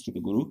listens to the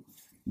Guru,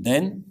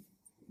 then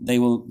they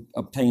will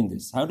obtain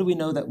this. How do we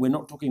know that we're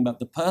not talking about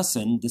the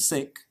person, the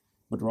Sikh,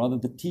 but rather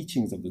the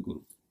teachings of the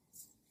Guru?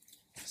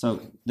 So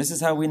this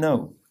is how we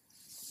know.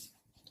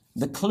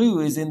 The clue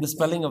is in the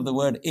spelling of the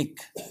word ik.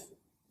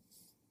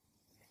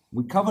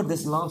 We covered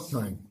this last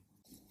time.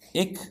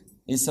 Ik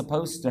is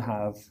supposed to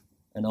have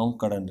an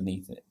ankar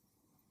underneath it.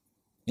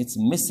 It's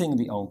missing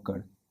the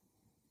ankar,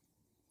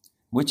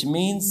 which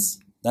means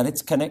that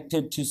it's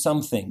connected to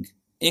something.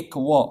 Ik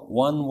what?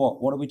 One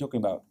what? What are we talking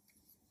about?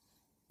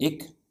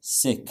 Ik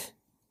Sikh.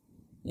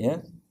 Yeah?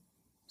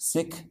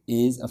 Sikh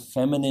is a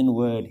feminine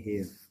word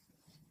here.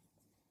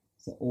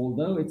 So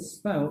although it's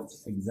spelt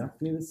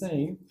exactly the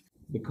same,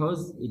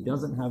 because it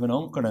doesn't have an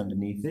onkar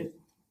underneath it,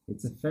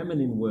 it's a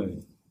feminine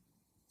word.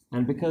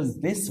 And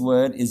because this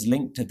word is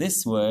linked to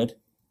this word,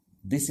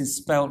 this is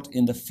spelt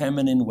in the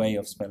feminine way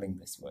of spelling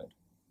this word.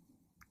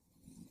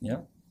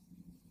 Yeah?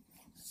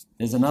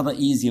 There's another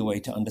easier way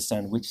to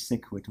understand which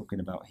Sikh we're talking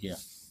about here.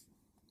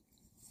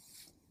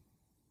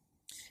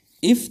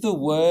 If the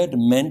word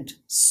meant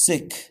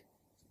Sikh,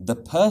 the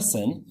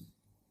person,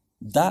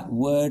 that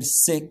word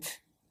Sikh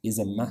is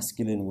a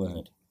masculine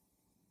word.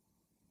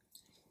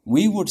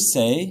 We would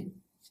say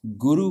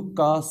Guru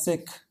ka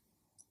Sikh.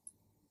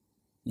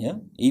 Yeah?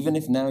 Even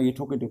if now you're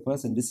talking to a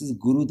person, this is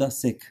Guru da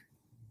Sikh.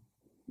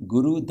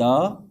 Guru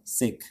da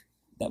Sikh.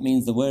 That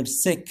means the word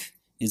Sikh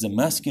is a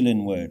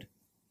masculine word.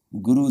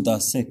 Guru da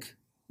Sikh.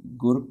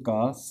 Gur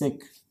ka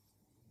Sikh.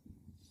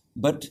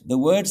 But the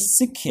word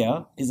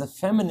Sikhya is a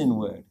feminine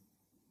word.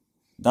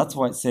 That's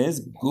why it says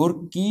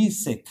Gur ki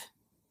Sikh.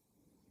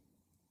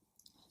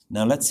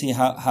 Now let's see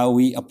how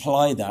we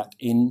apply that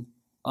in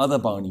other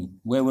Bani,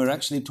 where we're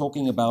actually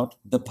talking about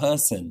the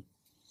person.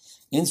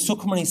 In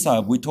Sukhmani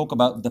Sahib, we talk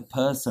about the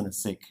person of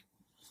Sikh.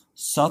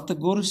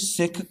 Satgur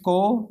Sikh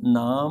ko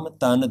naam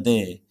tan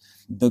de.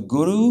 The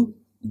Guru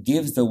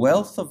gives the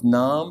wealth of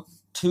Naam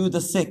to the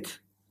Sikh.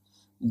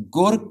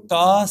 Gur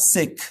ka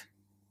Sikh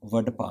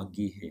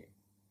vadpagi hai.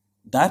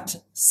 That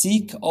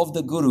Sikh of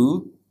the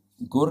Guru,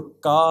 Gur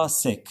ka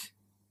Sikh,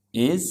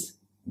 is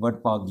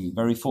vadpagi,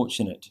 very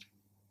fortunate.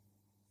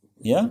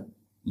 Yeah?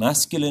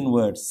 Masculine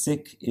word.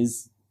 Sikh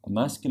is a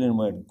masculine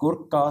word.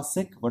 Gur ka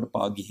Sikh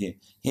vadpagi hai.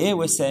 Here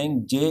we're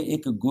saying Je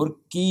ek Gur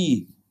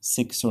ki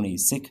Sikh suni.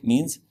 Sikh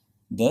means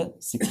the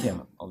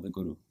Sikhya of the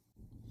Guru.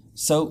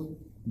 So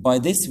by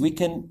this we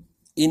can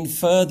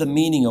infer the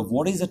meaning of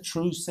what is a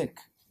true Sikh.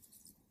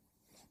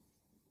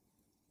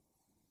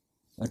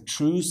 A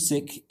true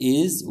Sikh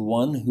is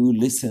one who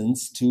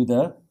listens to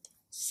the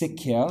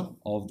Sikhya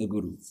of the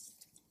Guru.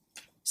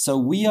 So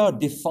we are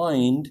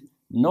defined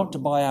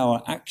not by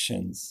our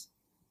actions,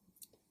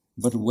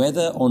 but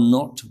whether or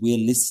not we are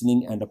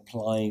listening and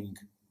applying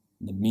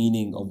the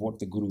meaning of what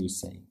the Guru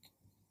is saying.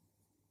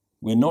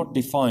 We're not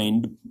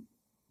defined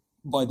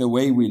by the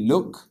way we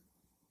look,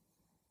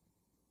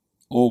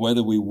 or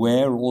whether we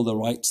wear all the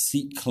right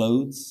Sikh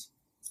clothes.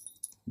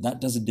 That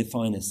doesn't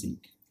define a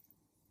Sikh.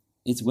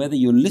 It's whether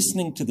you're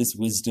listening to this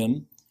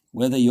wisdom,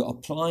 whether you're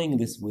applying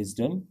this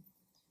wisdom,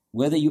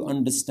 whether you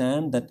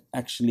understand that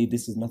actually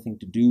this is nothing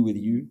to do with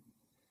you,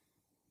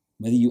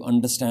 whether you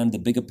understand the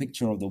bigger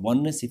picture of the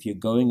oneness, if you're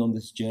going on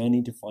this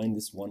journey to find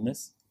this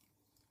oneness.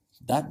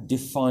 That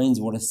defines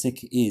what a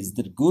Sikh is.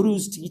 The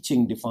Guru's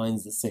teaching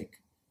defines the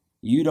Sikh.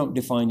 You don't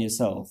define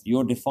yourself.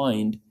 You're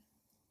defined.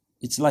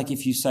 It's like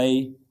if you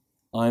say,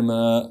 I'm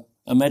a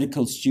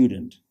medical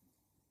student.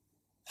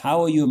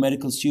 How are you a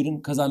medical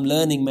student? Because I'm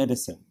learning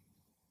medicine.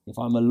 If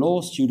I'm a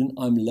law student,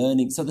 I'm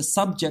learning. So the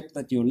subject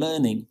that you're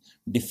learning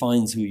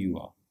defines who you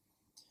are.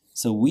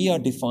 So we are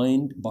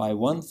defined by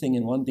one thing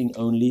and one thing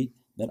only,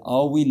 that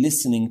are we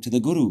listening to the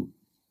Guru?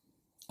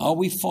 Are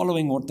we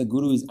following what the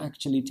Guru is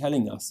actually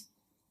telling us?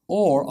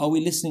 Or are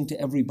we listening to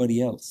everybody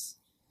else?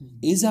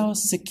 Is our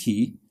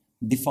Sikhi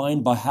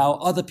defined by how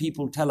other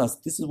people tell us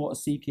this is what a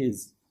Sikh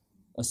is?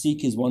 A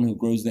Sikh is one who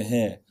grows their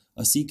hair.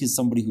 A Sikh is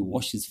somebody who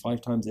washes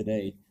 5 times a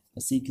day.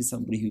 A Sikh is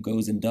somebody who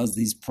goes and does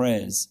these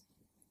prayers.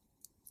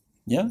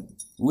 Yeah?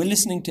 We're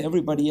listening to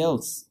everybody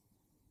else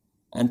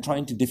and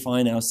trying to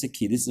define our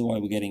Sikhi. This is why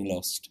we're getting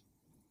lost.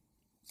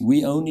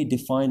 We only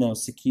define our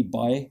Sikhi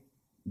by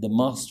the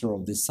master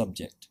of this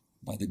subject,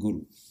 by the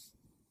Guru.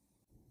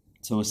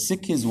 So a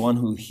Sikh is one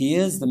who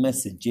hears the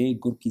message, Jai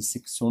Gur ki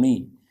Sikh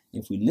suni.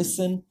 If we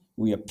listen,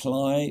 we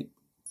apply,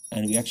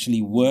 and we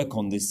actually work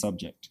on this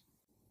subject.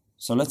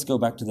 So let's go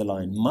back to the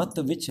line. Mat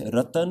vich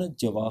ratan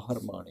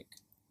jawahar manik.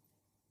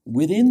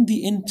 Within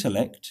the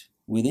intellect,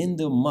 within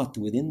the mat,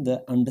 within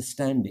the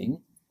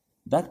understanding,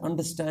 that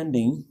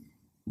understanding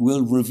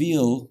will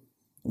reveal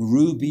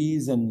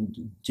rubies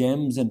and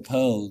gems and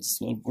pearls.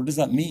 Well, what does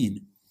that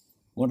mean?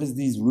 What is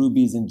these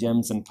rubies and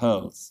gems and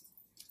pearls?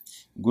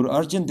 Guru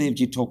Arjan Dev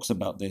Ji talks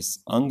about this.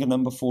 Anga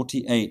number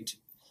 48.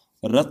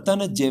 Ratan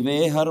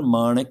Javehar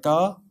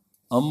Manika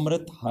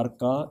Amrit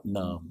Harka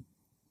Naam.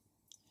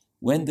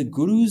 When the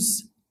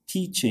Guru's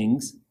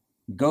teachings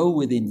go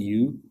within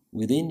you,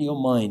 within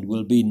your mind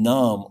will be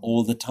Naam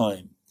all the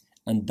time.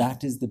 And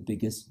that is the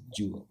biggest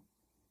jewel.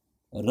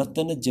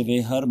 Ratan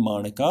Javehar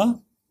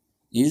Manika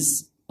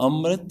is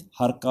Amrit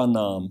Harka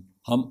Naam.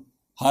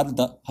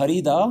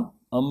 Harida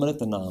Amrit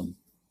Naam.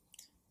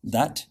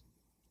 That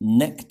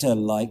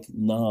nectar-like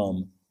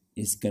Naam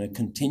is going to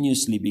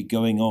continuously be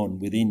going on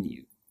within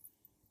you.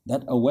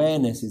 That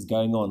awareness is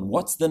going on.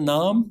 What's the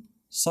Naam?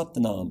 Sat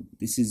Naam.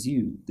 This is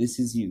you. This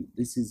is you.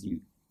 This is you.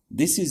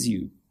 This is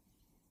you.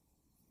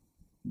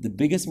 The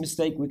biggest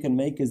mistake we can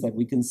make is that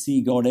we can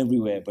see God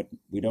everywhere, but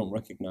we don't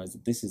recognize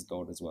that this is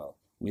God as well.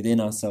 Within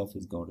ourselves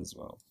is God as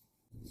well.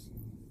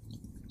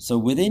 So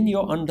within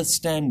your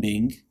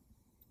understanding,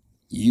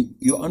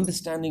 your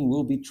understanding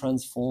will be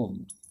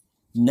transformed.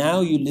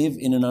 Now you live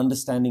in an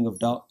understanding of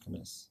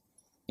darkness,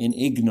 in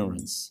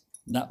ignorance.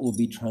 That will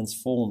be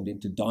transformed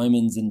into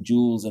diamonds and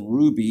jewels and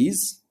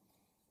rubies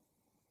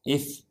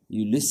if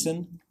you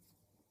listen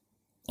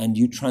and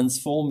you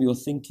transform your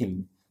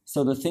thinking.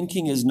 So the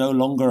thinking is no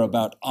longer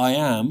about I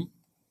am.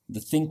 The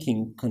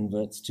thinking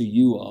converts to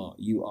you are,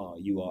 you are,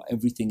 you are.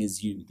 Everything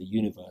is you, the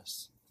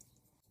universe.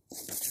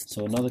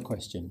 So another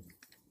question.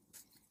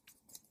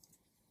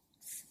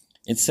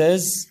 It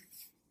says,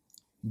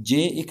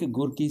 Je ik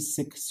gur ki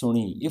sikh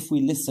suni. If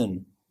we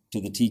listen to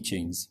the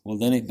teachings, well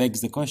then it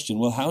begs the question,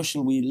 well how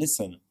shall we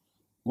listen?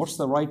 What's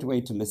the right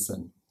way to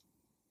listen?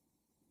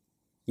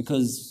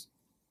 Because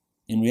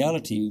in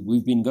reality,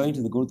 we've been going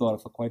to the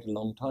Gurdwara for quite a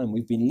long time.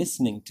 We've been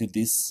listening to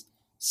this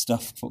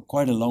stuff for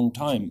quite a long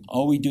time.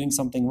 Are we doing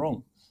something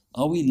wrong?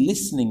 Are we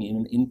listening in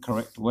an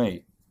incorrect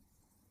way?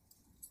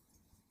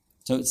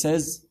 So it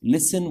says,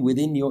 listen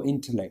within your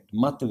intellect,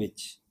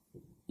 matavich.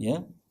 Yeah?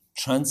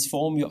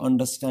 Transform your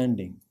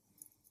understanding.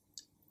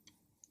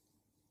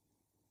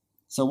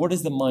 So what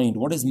is the mind?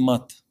 What is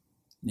mat?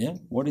 Yeah?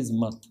 What is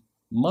mat?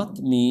 Mat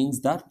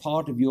means that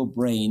part of your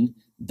brain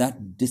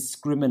that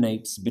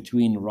discriminates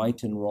between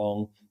right and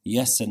wrong,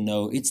 yes and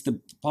no. It's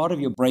the part of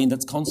your brain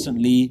that's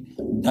constantly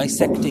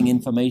dissecting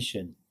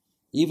information.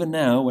 Even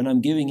now, when I'm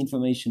giving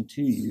information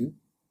to you,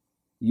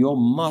 your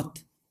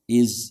mat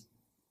is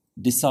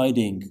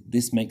deciding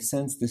this makes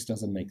sense, this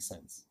doesn't make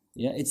sense.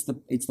 Yeah, it's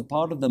the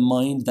part of the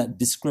mind that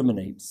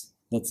discriminates,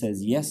 that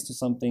says yes to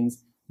some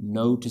things,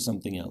 no to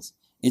something else.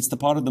 It's the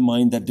part of the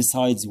mind that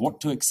decides what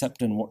to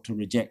accept and what to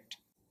reject.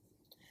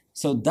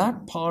 So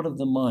that part of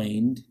the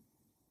mind,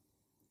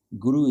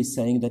 Guru is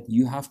saying that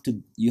you have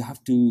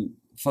to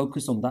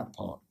focus on that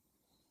part.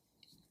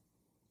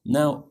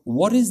 Now,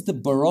 what is the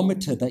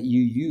barometer that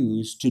you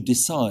use to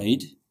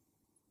decide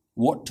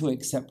what to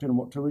accept and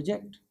what to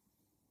reject?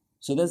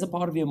 So there's a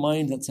part of your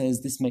mind that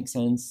says, this makes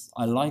sense,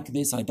 I like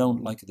this, I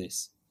don't like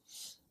this.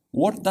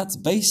 What that's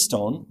based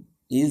on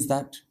is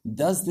that,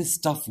 does this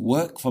stuff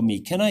work for me?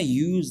 Can I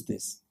use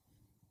this?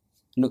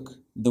 Look,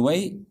 the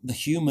way the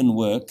human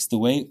works, the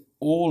way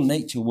all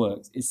nature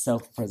works is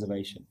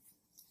self-preservation.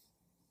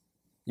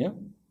 Yeah?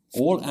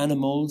 All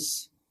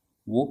animals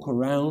walk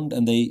around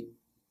and they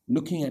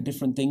looking at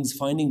different things,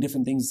 finding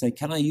different things, say,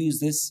 can I use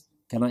this?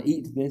 Can I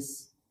eat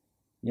this?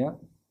 Yeah?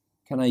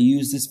 Can I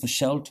use this for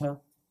shelter?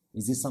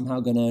 Is this somehow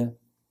going to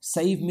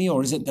save me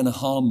or is it going to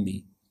harm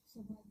me?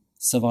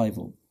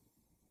 Survival.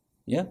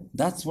 Yeah?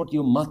 That's what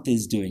your mat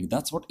is doing.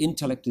 That's what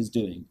intellect is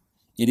doing.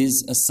 It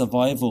is a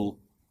survival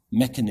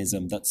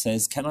mechanism that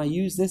says, can I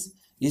use this?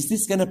 Is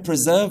this going to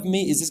preserve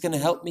me? Is this going to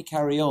help me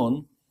carry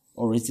on?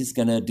 Or is this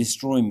going to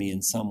destroy me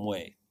in some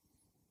way?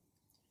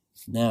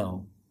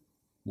 Now,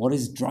 what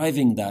is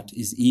driving that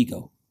is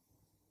ego.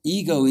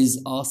 Ego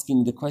is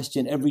asking the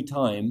question every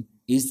time,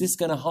 is this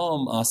going to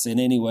harm us in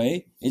any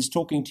way? It's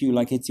talking to you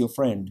like it's your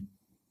friend.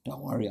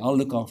 Don't worry, I'll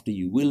look after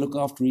you. We'll look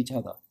after each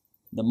other.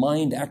 The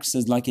mind acts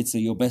as like it's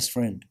your best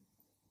friend.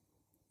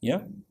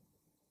 Yeah?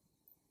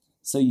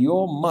 So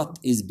your mat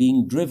is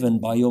being driven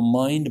by your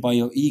mind, by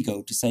your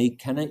ego to say,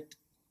 can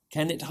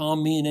it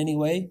harm me in any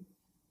way?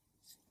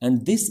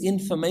 And this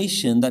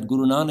information that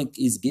Guru Nanak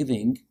is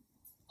giving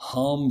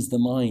harms the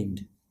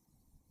mind,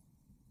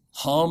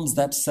 harms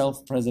that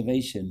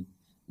self-preservation.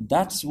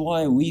 That's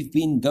why we've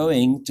been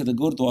going to the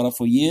Gurdwara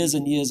for years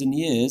and years and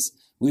years.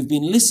 We've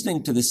been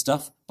listening to this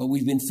stuff, but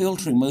we've been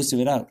filtering most of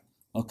it out.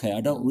 Okay,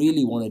 I don't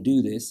really want to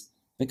do this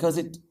because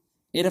it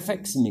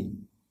affects me.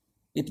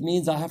 It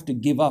means I have to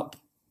give up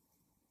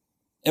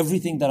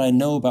everything that I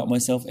know about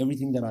myself,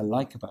 everything that I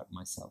like about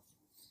myself.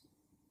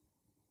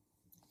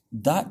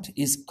 That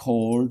is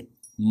called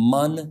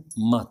man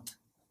mat,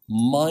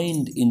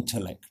 mind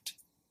intellect.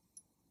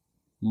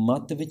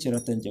 Mat vich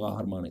Ratan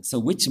Jawahar Manik. So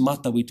which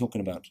mat are we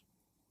talking about?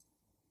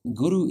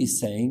 Guru is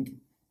saying,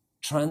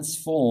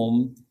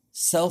 transform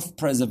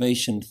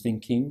self-preservation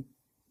thinking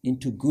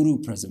into guru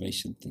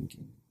preservation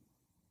thinking.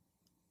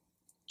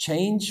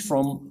 Change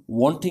from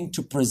wanting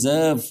to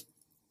preserve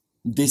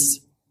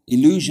this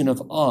illusion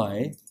of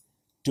I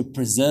to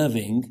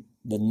preserving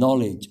the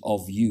knowledge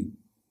of you.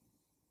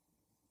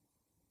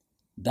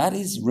 That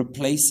is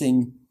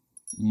replacing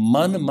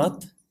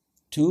man-mat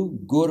to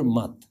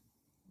gur-mat.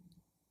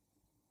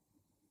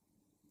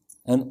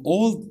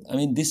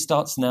 And this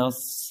starts now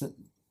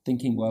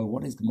thinking, well,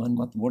 what is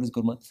man-mat? What is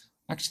gur-mat?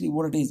 Actually,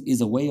 what it is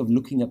a way of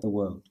looking at the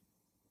world.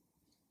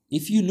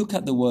 If you look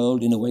at the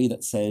world in a way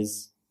that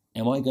says,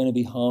 am I going to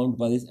be harmed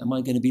by this? Am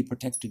I going to be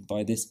protected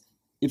by this?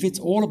 If it's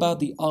all about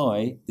the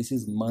I, this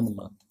is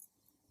man-mat.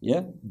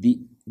 Yeah? The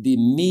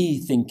me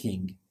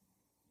thinking,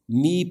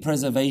 me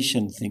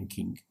preservation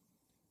thinking,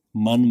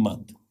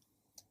 man-mat.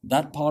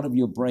 That part of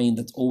your brain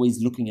that's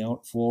always looking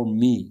out for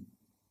me.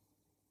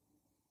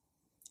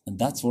 And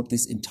that's what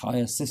this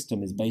entire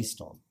system is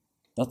based on.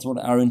 That's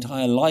what our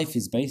entire life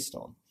is based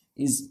on,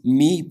 is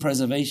me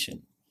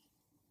preservation.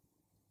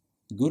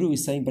 Guru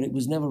is saying, but it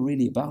was never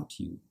really about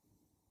you.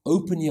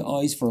 Open your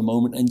eyes for a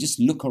moment and just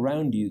look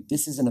around you.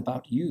 This isn't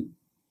about you.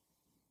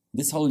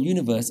 This whole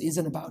universe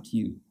isn't about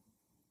you.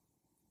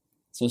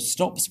 So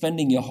stop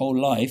spending your whole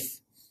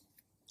life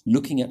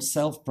looking at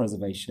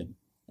self-preservation,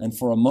 and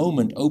for a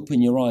moment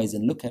open your eyes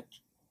and look at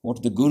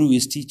what the Guru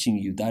is teaching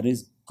you. That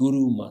is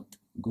Guru Mat,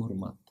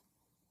 Gurmat.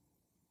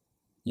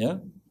 Yeah?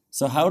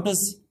 So how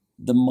does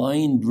the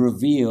mind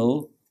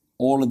reveal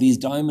all of these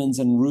diamonds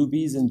and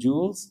rubies and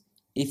jewels?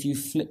 If you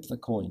flip the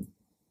coin.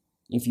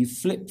 If you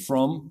flip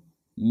from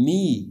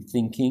me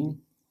thinking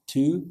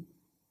to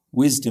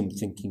wisdom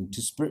thinking,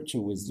 to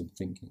spiritual wisdom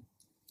thinking.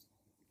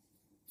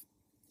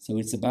 So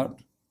it's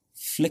about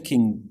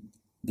flicking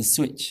the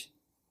switch.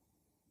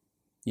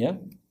 Yeah?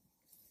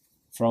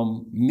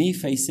 From me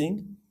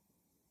facing,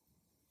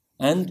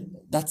 and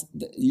that's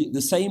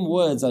the same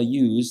words are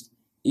used.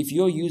 If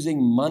you're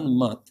using man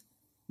mat,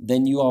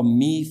 then you are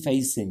me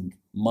facing,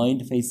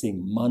 mind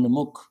facing, man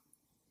mukh.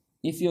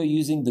 If you're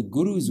using the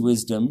Guru's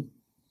wisdom,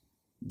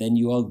 then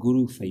you are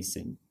Guru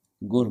facing,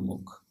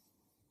 Gurmukh.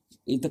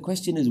 The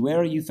question is, where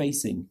are you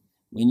facing?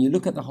 When you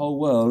look at the whole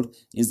world,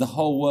 is the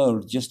whole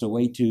world just a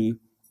way to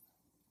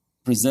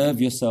preserve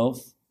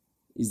yourself?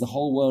 Is the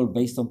whole world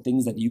based on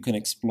things that you can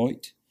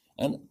exploit?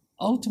 And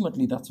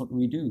ultimately, that's what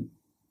we do.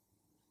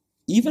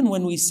 Even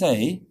when we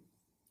say,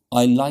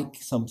 I like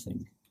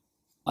something,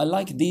 I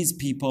like these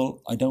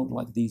people, I don't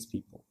like these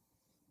people.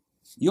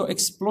 You're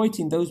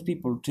exploiting those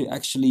people to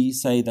actually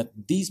say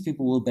that these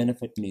people will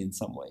benefit me in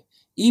some way.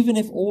 Even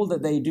if all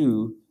that they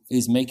do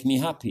is make me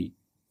happy.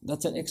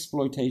 That's an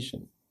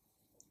exploitation.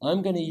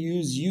 I'm going to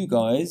use you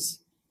guys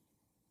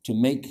to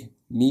make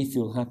me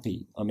feel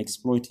happy. I'm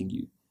exploiting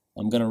you.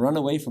 I'm going to run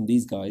away from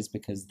these guys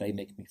because they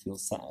make me feel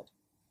sad.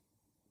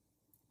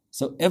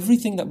 So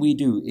everything that we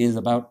do is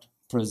about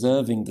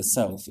preserving the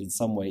self in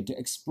some way, to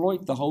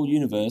exploit the whole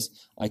universe.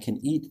 I can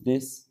eat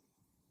this,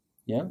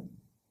 yeah?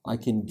 I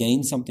can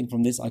gain something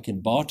from this, I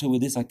can barter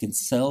with this, I can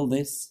sell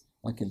this,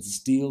 I can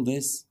steal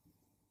this.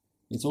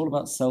 It's all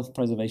about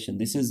self-preservation.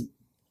 This is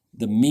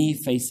the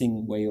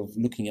me-facing way of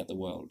looking at the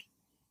world.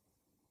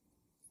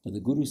 But the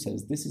Guru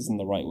says this isn't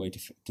the right way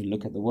to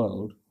look at the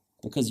world,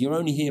 because you're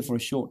only here for a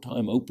short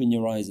time. Open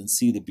your eyes and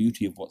see the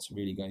beauty of what's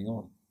really going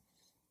on.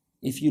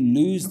 If you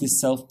lose this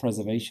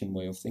self-preservation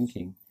way of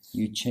thinking,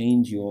 you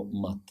change your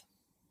mat.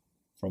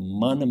 From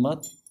man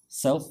mat,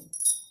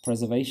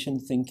 self-preservation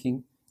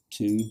thinking,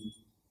 to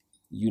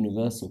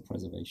universal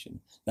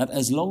preservation. That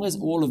as long as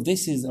all of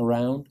this is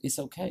around, it's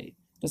okay.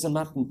 Doesn't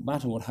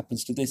matter what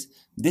happens to this.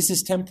 This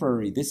is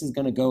temporary. This is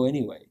going to go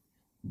anyway.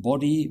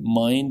 Body,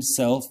 mind,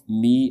 self,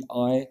 me,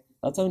 I,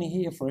 that's only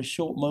here for a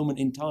short moment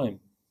in time.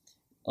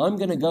 I'm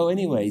going to go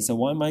anyway, so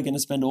why am I going to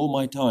spend all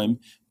my time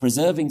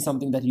preserving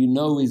something that you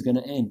know is going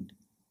to end?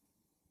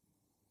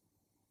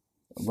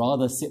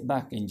 Rather sit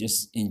back and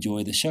just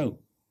enjoy the show.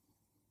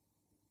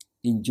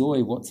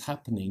 Enjoy what's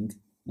happening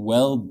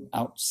well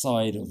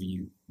outside of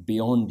you,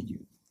 beyond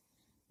you.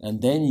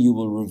 And then you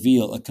will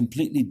reveal a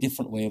completely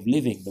different way of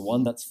living, the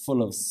one that's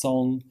full of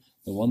song,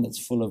 the one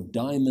that's full of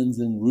diamonds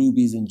and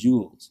rubies and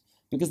jewels.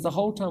 Because the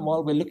whole time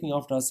while we're looking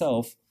after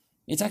ourselves,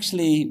 it's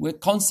actually,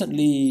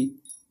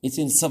 it's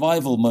in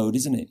survival mode,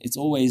 isn't it? It's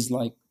always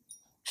like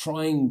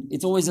trying,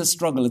 it's always a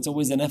struggle, it's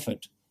always an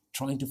effort,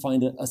 trying to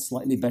find a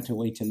slightly better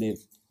way to live.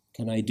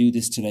 Can I do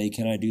this today?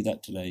 Can I do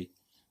that today?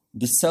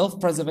 The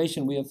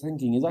self-preservation way of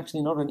thinking is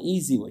actually not an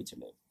easy way to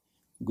live.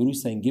 The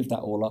Guru's saying, give that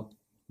all up,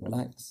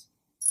 relax.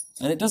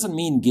 And it doesn't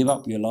mean give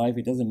up your life.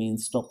 It doesn't mean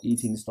stop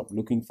eating, stop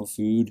looking for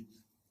food,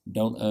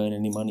 don't earn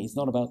any money. It's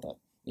not about that.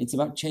 It's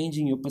about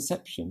changing your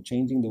perception,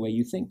 changing the way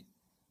you think.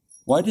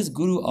 Why does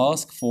Guru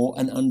ask for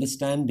an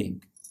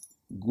understanding?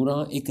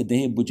 Gura ik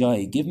deh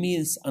bujai. Give me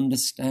this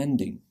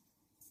understanding.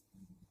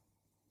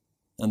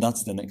 And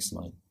that's the next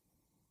line.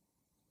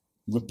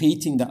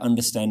 Repeating that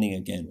understanding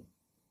again.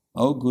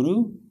 Oh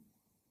Guru,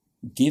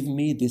 give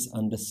me this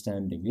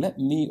understanding. Let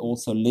me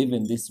also live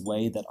in this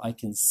way that I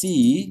can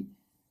see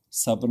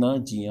sabna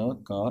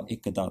jiya ka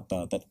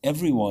ikadata, that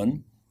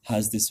everyone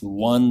has this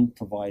one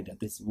provider,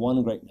 this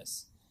one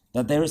greatness,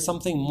 that there is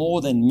something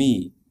more than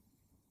me.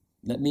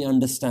 Let me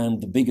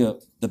understand the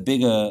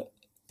bigger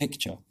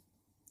picture.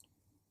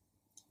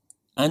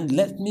 And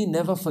let me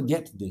never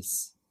forget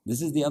this.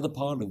 This is the other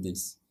part of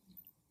this.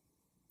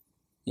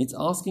 It's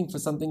asking for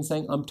something,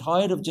 saying, I'm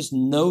tired of just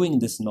knowing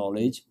this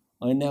knowledge.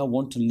 I now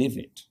want to live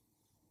it.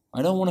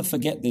 I don't want to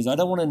forget this. I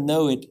don't want to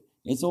know it.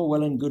 It's all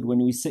well and good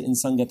when we sit in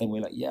Sangat and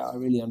we're like, yeah, I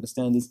really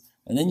understand this.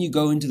 And then you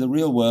go into the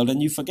real world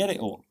and you forget it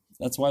all.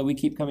 That's why we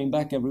keep coming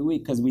back every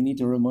week, because we need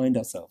to remind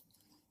ourselves.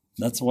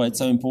 That's why it's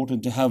so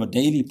important to have a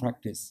daily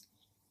practice.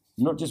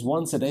 Not just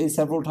once a day,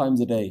 several times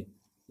a day.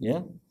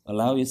 Yeah?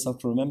 Allow yourself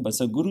to remember.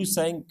 So Guru's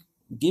saying,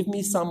 give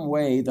me some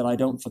way that I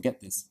don't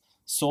forget this.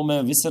 So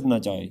main visar na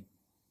jaye.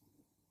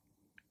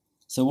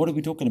 So what are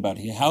we talking about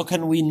here? How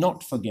can we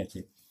not forget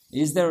it?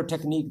 Is there a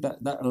technique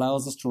that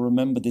allows us to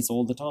remember this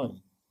all the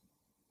time?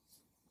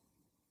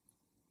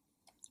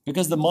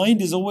 Because the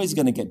mind is always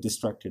going to get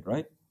distracted,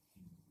 right?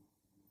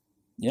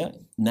 Yeah.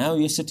 Now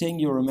you're sitting,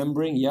 you're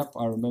remembering, yep,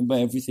 I remember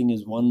everything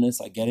is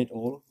oneness, I get it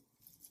all.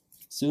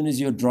 As soon as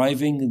you're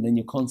driving and then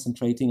you're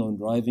concentrating on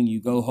driving,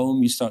 you go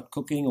home, you start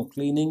cooking or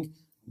cleaning,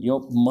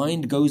 Your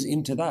mind goes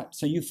into that,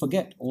 so you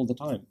forget all the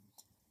time.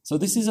 So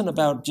this isn't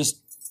about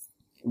just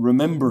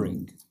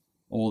remembering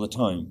all the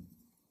time.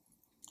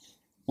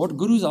 What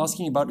Guru is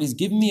asking about is,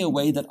 give me a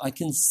way that I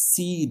can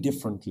see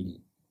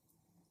differently.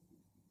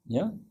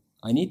 Yeah?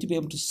 I need to be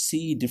able to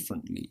see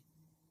differently.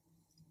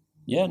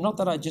 Yeah, not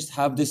that I just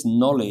have this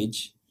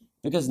knowledge,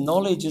 because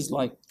knowledge is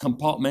like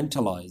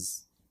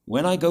compartmentalized.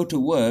 When I go to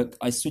work,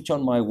 I switch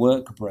on my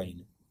work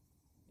brain.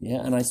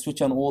 Yeah, and I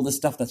switch on all the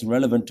stuff that's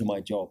relevant to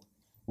my job.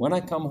 When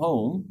I come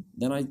home,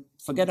 then I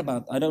forget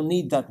about, I don't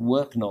need that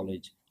work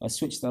knowledge. I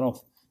switch that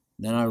off.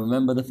 Then I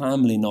remember the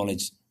family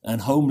knowledge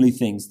and homely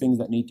things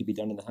that need to be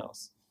done in the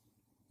house.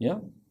 Yeah?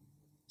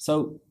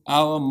 So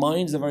our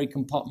minds are very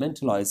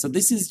compartmentalized. So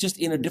this is just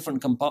in a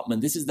different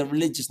compartment. This is the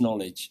religious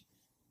knowledge.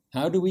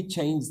 How do we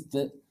change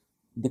the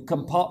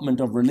compartment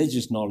of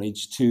religious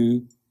knowledge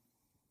to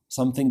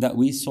something that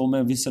we saw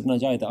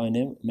that I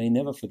may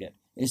never forget?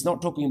 It's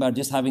not talking about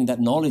just having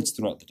that knowledge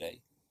throughout the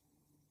day.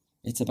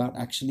 It's about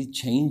actually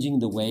changing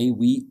the way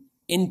we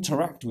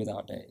interact with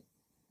our day.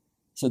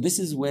 So this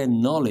is where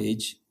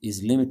knowledge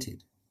is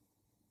limited.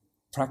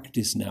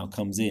 Practice now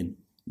comes in.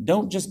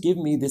 Don't just give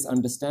me this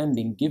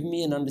understanding. Give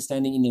me an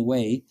understanding in a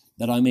way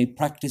that I may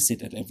practice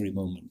it at every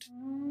moment.